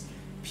less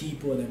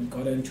people, and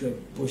got her into a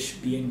bush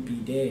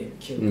BNB there,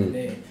 killed her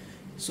there.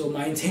 So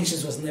my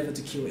intentions was never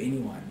to kill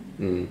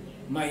anyone.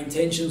 My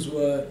intentions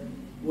were,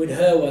 with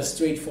her, was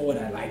straightforward.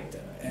 I liked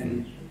her,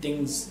 and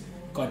things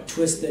got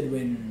twisted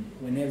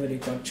whenever they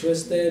got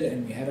twisted,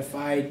 and we had a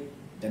fight.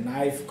 The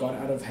knife got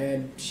out of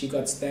hand. She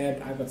got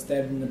stabbed. I got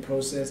stabbed in the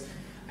process.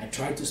 I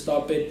tried to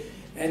stop it,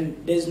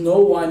 and there's no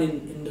one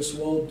in this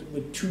world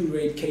with 2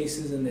 rape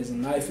cases, and there's a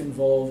knife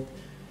involved,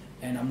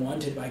 and I'm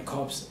wanted by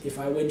cops. If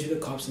I went to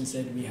the cops and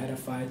said we had a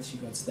fight, she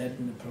got stabbed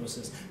in the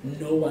process,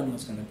 no one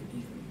was gonna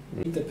believe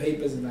me. Read the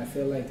papers, and I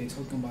feel like they're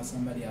talking about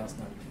somebody else,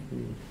 not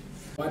me.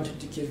 Wanted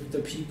to give the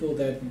people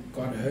that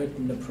got hurt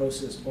in the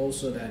process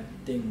also that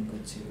thing,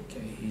 good to,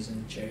 okay, he's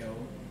in jail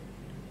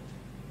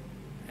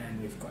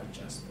and we've got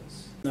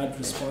justice. Not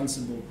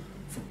responsible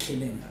for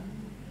killing her.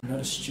 I'm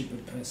not a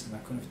stupid person. I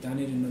could have done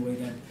it in a way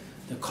that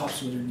the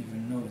cops wouldn't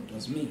even know it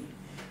was me.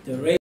 The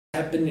rape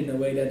happened in a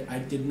way that I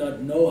did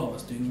not know I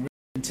was doing rape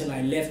until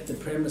I left the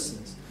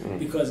premises.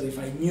 Because if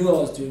I knew I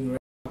was doing rape,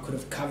 I could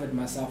have covered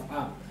myself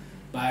up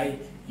by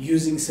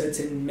using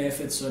certain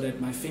methods so that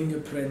my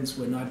fingerprints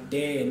were not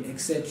there, and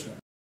etc.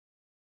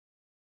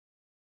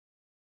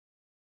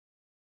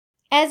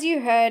 As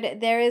you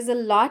heard, there is a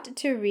lot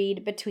to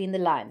read between the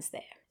lines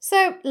there.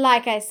 So,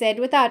 like I said,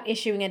 without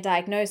issuing a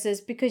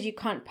diagnosis, because you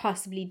can't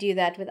possibly do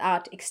that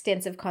without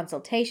extensive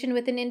consultation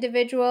with an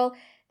individual,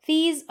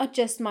 These are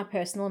just my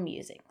personal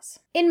musings.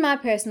 In my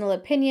personal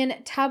opinion,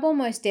 Thabo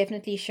most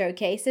definitely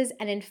showcases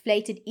an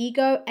inflated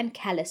ego and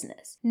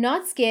callousness,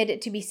 not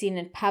scared to be seen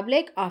in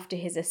public after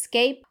his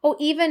escape, or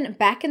even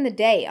back in the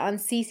day on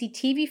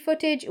CCTV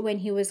footage when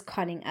he was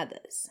conning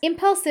others.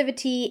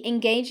 Impulsivity,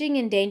 engaging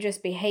in dangerous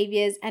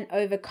behaviors, and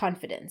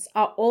overconfidence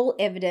are all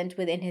evident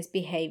within his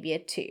behavior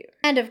too.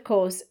 And of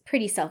course,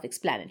 pretty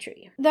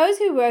self-explanatory. Those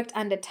who worked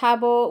under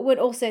Thabo would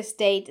also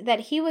state that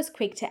he was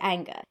quick to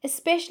anger,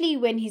 especially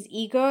when his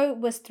ego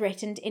was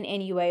threatened in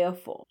any way or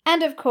form.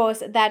 And of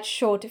course, that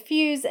short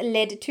fuse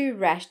led to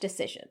rash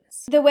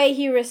decisions. The way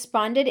he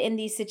responded in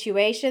these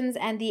situations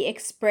and the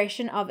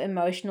expression of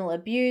emotional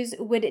abuse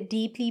would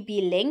deeply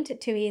be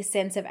linked to his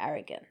sense of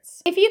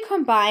arrogance. If you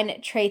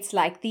combine traits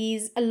like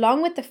these,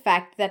 along with the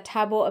fact that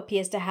Thabo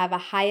appears to have a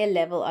higher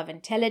level of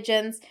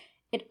intelligence,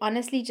 it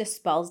honestly just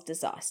spells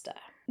disaster.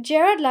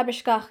 Gerard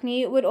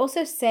Labuschagne would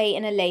also say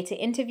in a later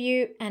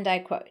interview, and I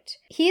quote,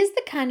 "He is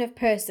the kind of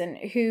person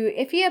who,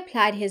 if he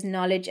applied his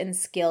knowledge and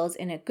skills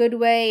in a good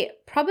way,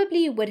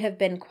 probably would have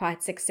been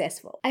quite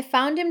successful. I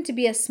found him to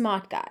be a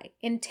smart guy,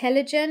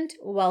 intelligent,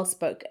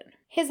 well-spoken."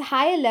 His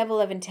higher level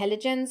of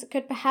intelligence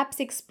could perhaps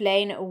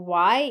explain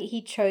why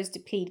he chose to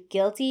plead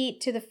guilty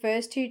to the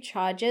first 2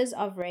 charges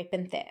of rape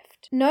and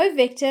theft. No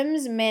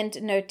victims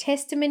meant no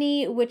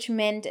testimony, which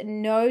meant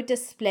no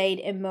displayed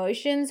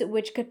emotions,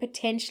 which could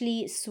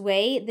potentially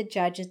sway the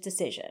judge's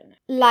decision.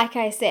 Like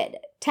I said,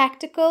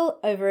 tactical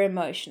over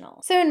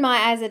emotional. So in my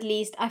eyes at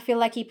least, I feel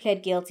like he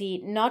pled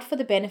guilty not for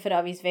the benefit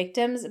of his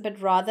victims,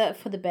 but rather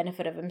for the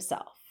benefit of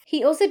himself.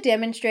 He also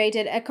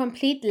demonstrated a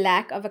complete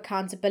lack of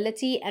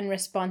accountability and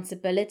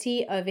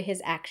responsibility over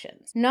his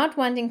actions, not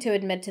wanting to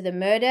admit to the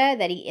murder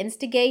that he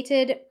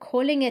instigated,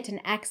 calling it an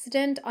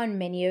accident on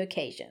many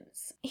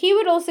occasions. He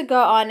would also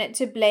go on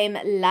to blame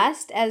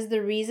lust as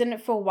the reason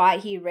for why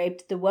he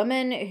raped the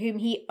woman whom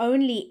he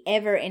only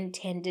ever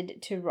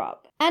intended to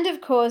rob. And of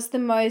course, the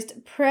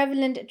most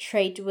prevalent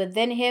trait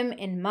within him,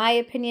 in my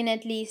opinion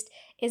at least,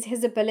 is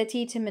his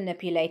ability to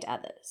manipulate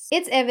others.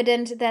 It's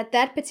evident that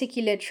that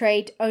particular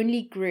trait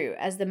only grew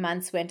as the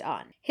months went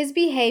on. His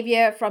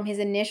behavior from his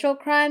initial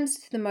crimes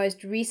to the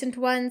most recent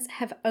ones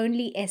have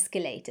only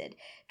escalated,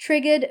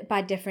 triggered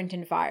by different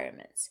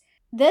environments.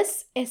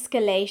 This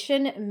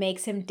escalation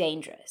makes him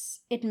dangerous.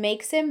 It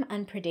makes him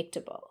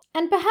unpredictable.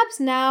 And perhaps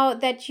now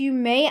that you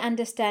may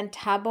understand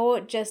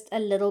Thabo just a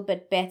little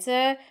bit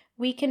better,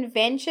 we can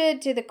venture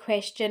to the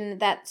question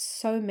that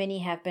so many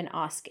have been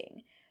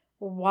asking.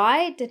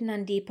 Why did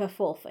Nandipa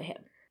fall for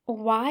him?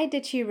 Why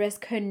did she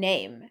risk her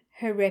name,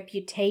 her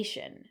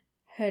reputation,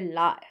 her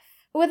life?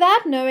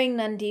 Without knowing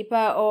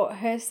Nandipa or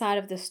her side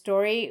of the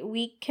story,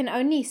 we can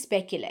only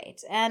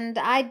speculate, and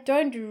I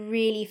don't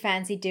really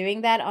fancy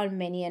doing that on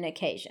many an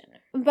occasion.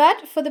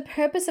 But for the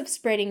purpose of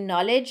spreading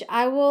knowledge,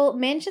 I will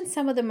mention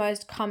some of the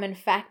most common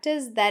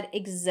factors that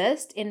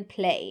exist in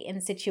play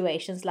in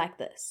situations like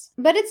this.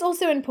 But it's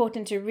also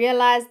important to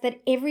realize that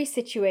every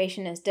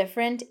situation is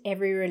different,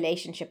 every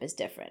relationship is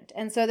different,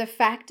 and so the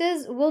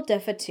factors will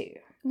differ too.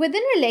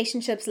 Within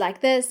relationships like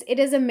this, it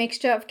is a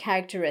mixture of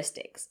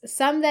characteristics,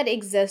 some that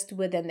exist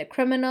within the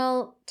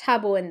criminal,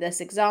 Thabo in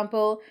this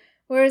example,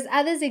 whereas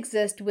others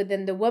exist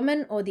within the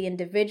woman or the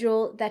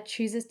individual that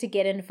chooses to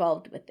get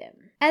involved with them.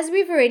 As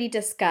we've already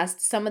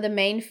discussed some of the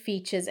main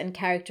features and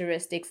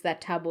characteristics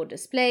that Thabo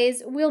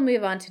displays, we'll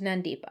move on to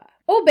Nandipa,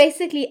 or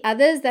basically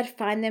others that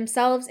find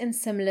themselves in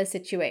similar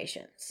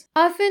situations.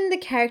 Often the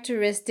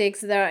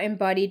characteristics that are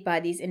embodied by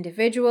these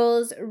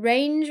individuals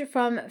range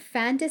from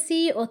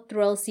fantasy or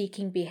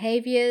thrill-seeking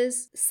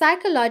behaviors,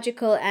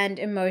 psychological and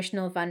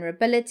emotional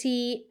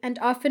vulnerability, and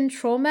often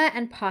trauma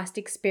and past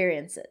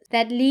experiences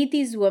that lead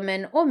these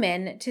women or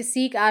men to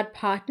seek out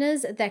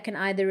partners that can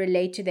either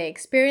relate to their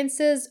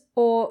experiences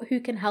or who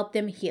can help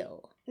them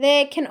heal.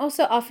 There can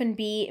also often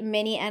be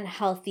many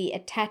unhealthy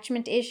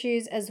attachment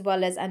issues as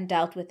well as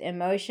undealt with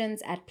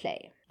emotions at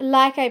play.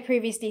 Like I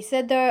previously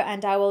said though,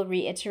 and I will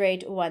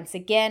reiterate once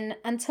again,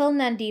 until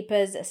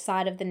Nandipa's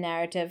side of the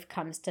narrative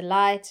comes to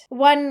light,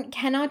 one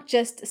cannot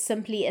just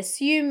simply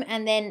assume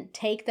and then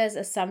take those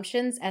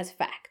assumptions as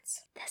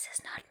facts. This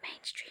is not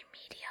mainstream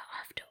media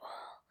after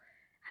all.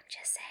 I'm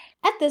just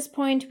saying. At this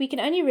point, we can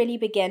only really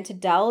begin to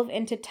delve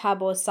into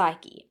Thabo's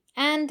psyche.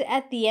 And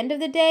at the end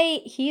of the day,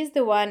 he's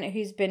the one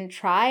who's been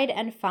tried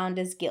and found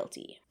as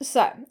guilty.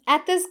 So,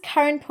 at this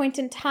current point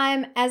in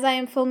time, as I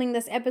am filming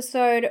this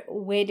episode,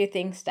 where do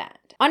things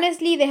stand?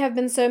 Honestly, there have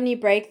been so many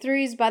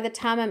breakthroughs. By the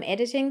time I'm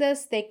editing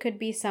this, there could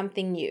be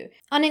something new.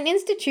 On an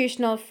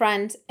institutional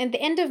front, at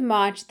the end of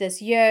March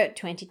this year,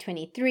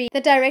 2023,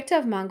 the director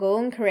of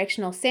Mangaung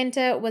Correctional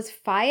Center was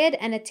fired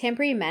and a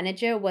temporary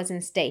manager was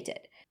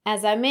instated.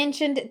 As I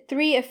mentioned,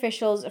 3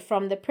 officials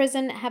from the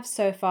prison have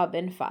so far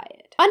been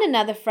fired. On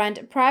another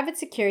front, private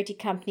security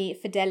company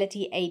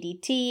Fidelity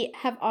ADT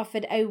have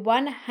offered a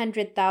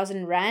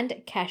 100,000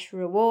 Rand cash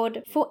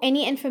reward for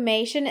any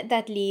information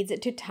that leads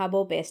to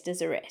Thabo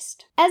Beste's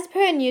arrest. As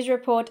per a news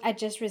report I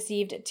just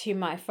received to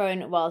my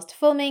phone whilst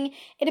filming,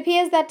 it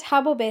appears that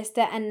Thabo Beste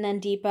and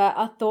Nandipa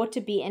are thought to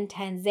be in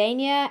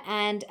Tanzania,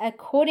 and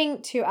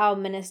according to our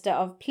Minister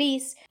of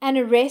Police, an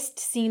arrest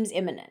seems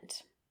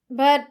imminent.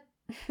 But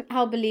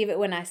I'll believe it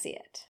when I see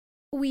it.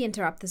 We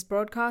interrupt this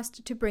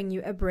broadcast to bring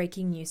you a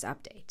breaking news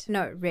update.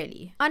 No,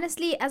 really.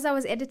 Honestly, as I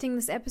was editing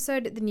this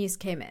episode, the news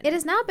came in. It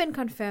has now been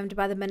confirmed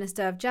by the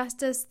Minister of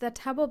Justice that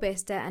Thabo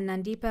Beste and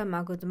Nandipa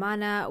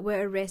Magudumana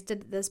were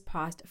arrested this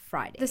past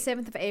Friday, the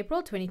 7th of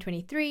April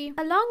 2023,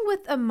 along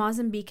with a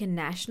Mozambican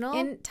national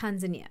in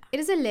Tanzania. It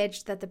is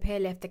alleged that the pair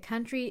left the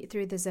country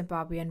through the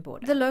Zimbabwean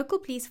border. The local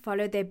police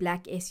followed their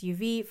black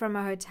SUV from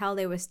a hotel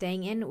they were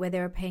staying in where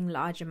they were paying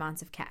large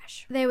amounts of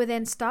cash. They were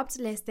then stopped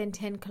less than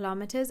 10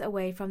 kilometers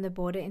away from the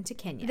border into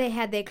Kenya. They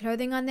had their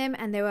clothing on them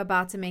and they were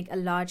about to make a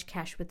large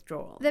cash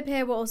withdrawal. The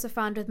pair were also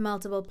found with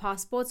multiple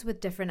passports with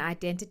different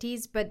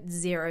identities but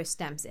 0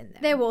 stamps in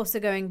them. They were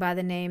also going by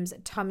the names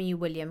Tommy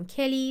William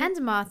Kelly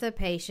and Martha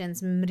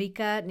Patience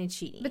Mrika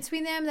Nchini.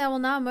 Between them, they will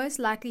now most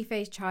likely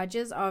face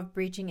charges of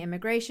breaching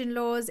immigration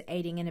laws,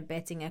 aiding and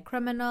abetting a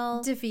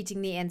criminal,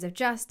 defeating the ends of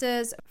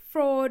justice,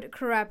 fraud,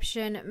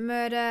 corruption,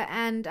 murder,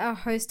 and a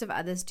host of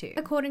others too.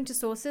 According to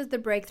sources, the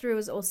breakthrough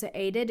was also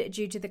aided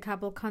due to the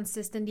couple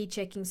consistently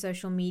checking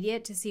social media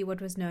to see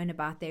what was known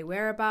about their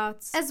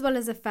whereabouts, as well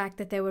as the fact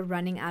that they were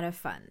running out of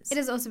funds. It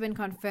has also been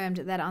confirmed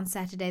that on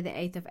Saturday the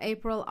 8th of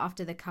April,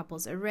 after the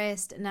couple's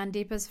arrest,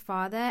 Nandipa's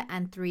father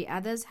and 3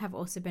 others have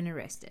also been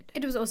arrested.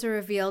 It was also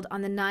revealed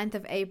on the 9th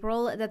of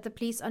April that the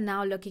police are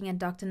now looking at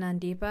Dr.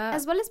 Nandipa,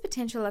 as well as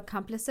potential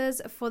accomplices,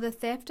 for the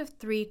theft of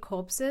 3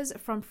 corpses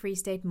from Free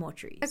State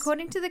mortuaries.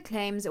 According to the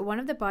claims, one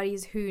of the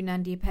bodies who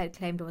Nandipa had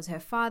claimed was her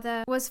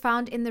father was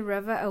found in the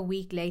river a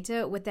week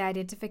later with the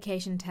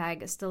identification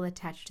tag still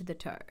attached to the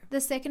toe.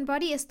 The second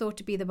body is thought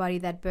to be the body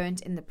that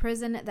burnt in the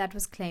prison that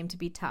was claimed to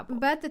be Thabo,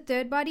 but the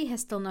third body has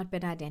still not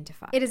been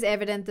identified. It is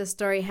evident the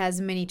story has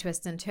many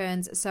twists and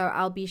turns, so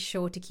I'll be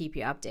sure to keep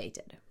you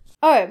updated.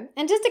 Oh,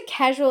 and just a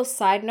casual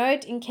side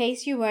note in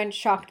case you weren't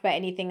shocked by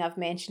anything I've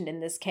mentioned in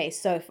this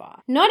case so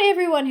far. Not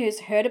everyone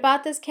who's heard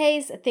about this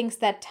case thinks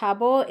that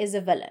Thabo is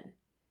a villain.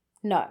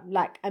 No,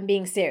 I'm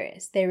being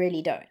serious, they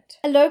really don't.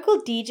 A local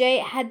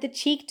DJ had the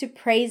cheek to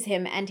praise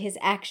him and his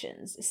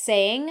actions,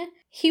 saying,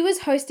 "He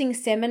was hosting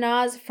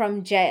seminars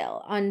from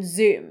jail on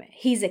Zoom.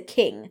 He's a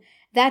king.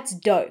 That's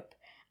dope.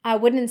 I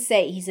wouldn't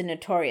say he's a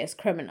notorious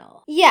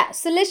criminal." Yeah,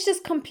 so let's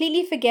just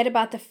completely forget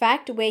about the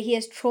fact where he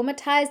has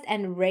traumatized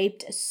and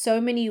raped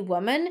so many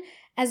women,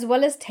 as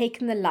well as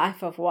taken the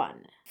life of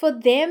one. For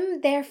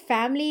them, their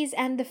families,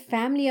 and the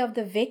family of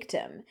the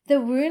victim, the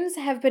wounds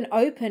have been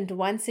opened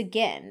once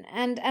again,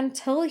 and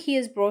until he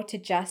is brought to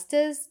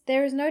justice,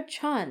 there is no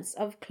chance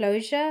of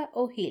closure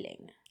or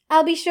healing.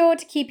 I'll be sure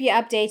to keep you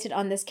updated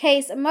on this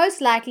case,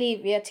 most likely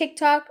via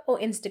TikTok or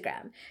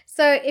Instagram.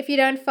 So if you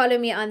don't follow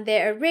me on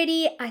there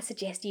already, I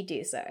suggest you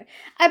do so.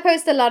 I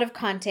post a lot of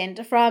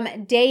content,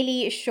 from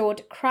daily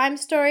short crime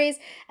stories,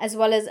 as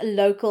well as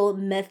local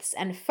myths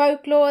and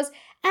folklores,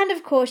 and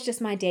of course just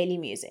my daily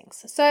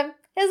musings. So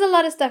there's a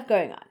lot of stuff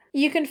going on.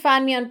 You can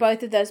find me on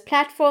both of those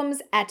platforms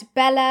at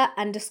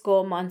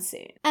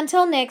Bella_Monsoon.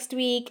 Until next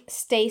week,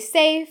 stay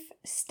safe,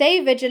 stay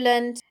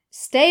vigilant,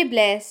 stay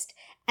blessed,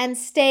 and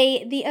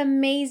stay the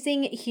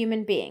amazing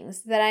human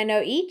beings that I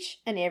know each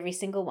and every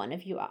single one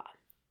of you are.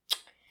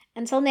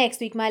 Until next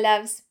week, my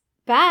loves.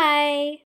 Bye!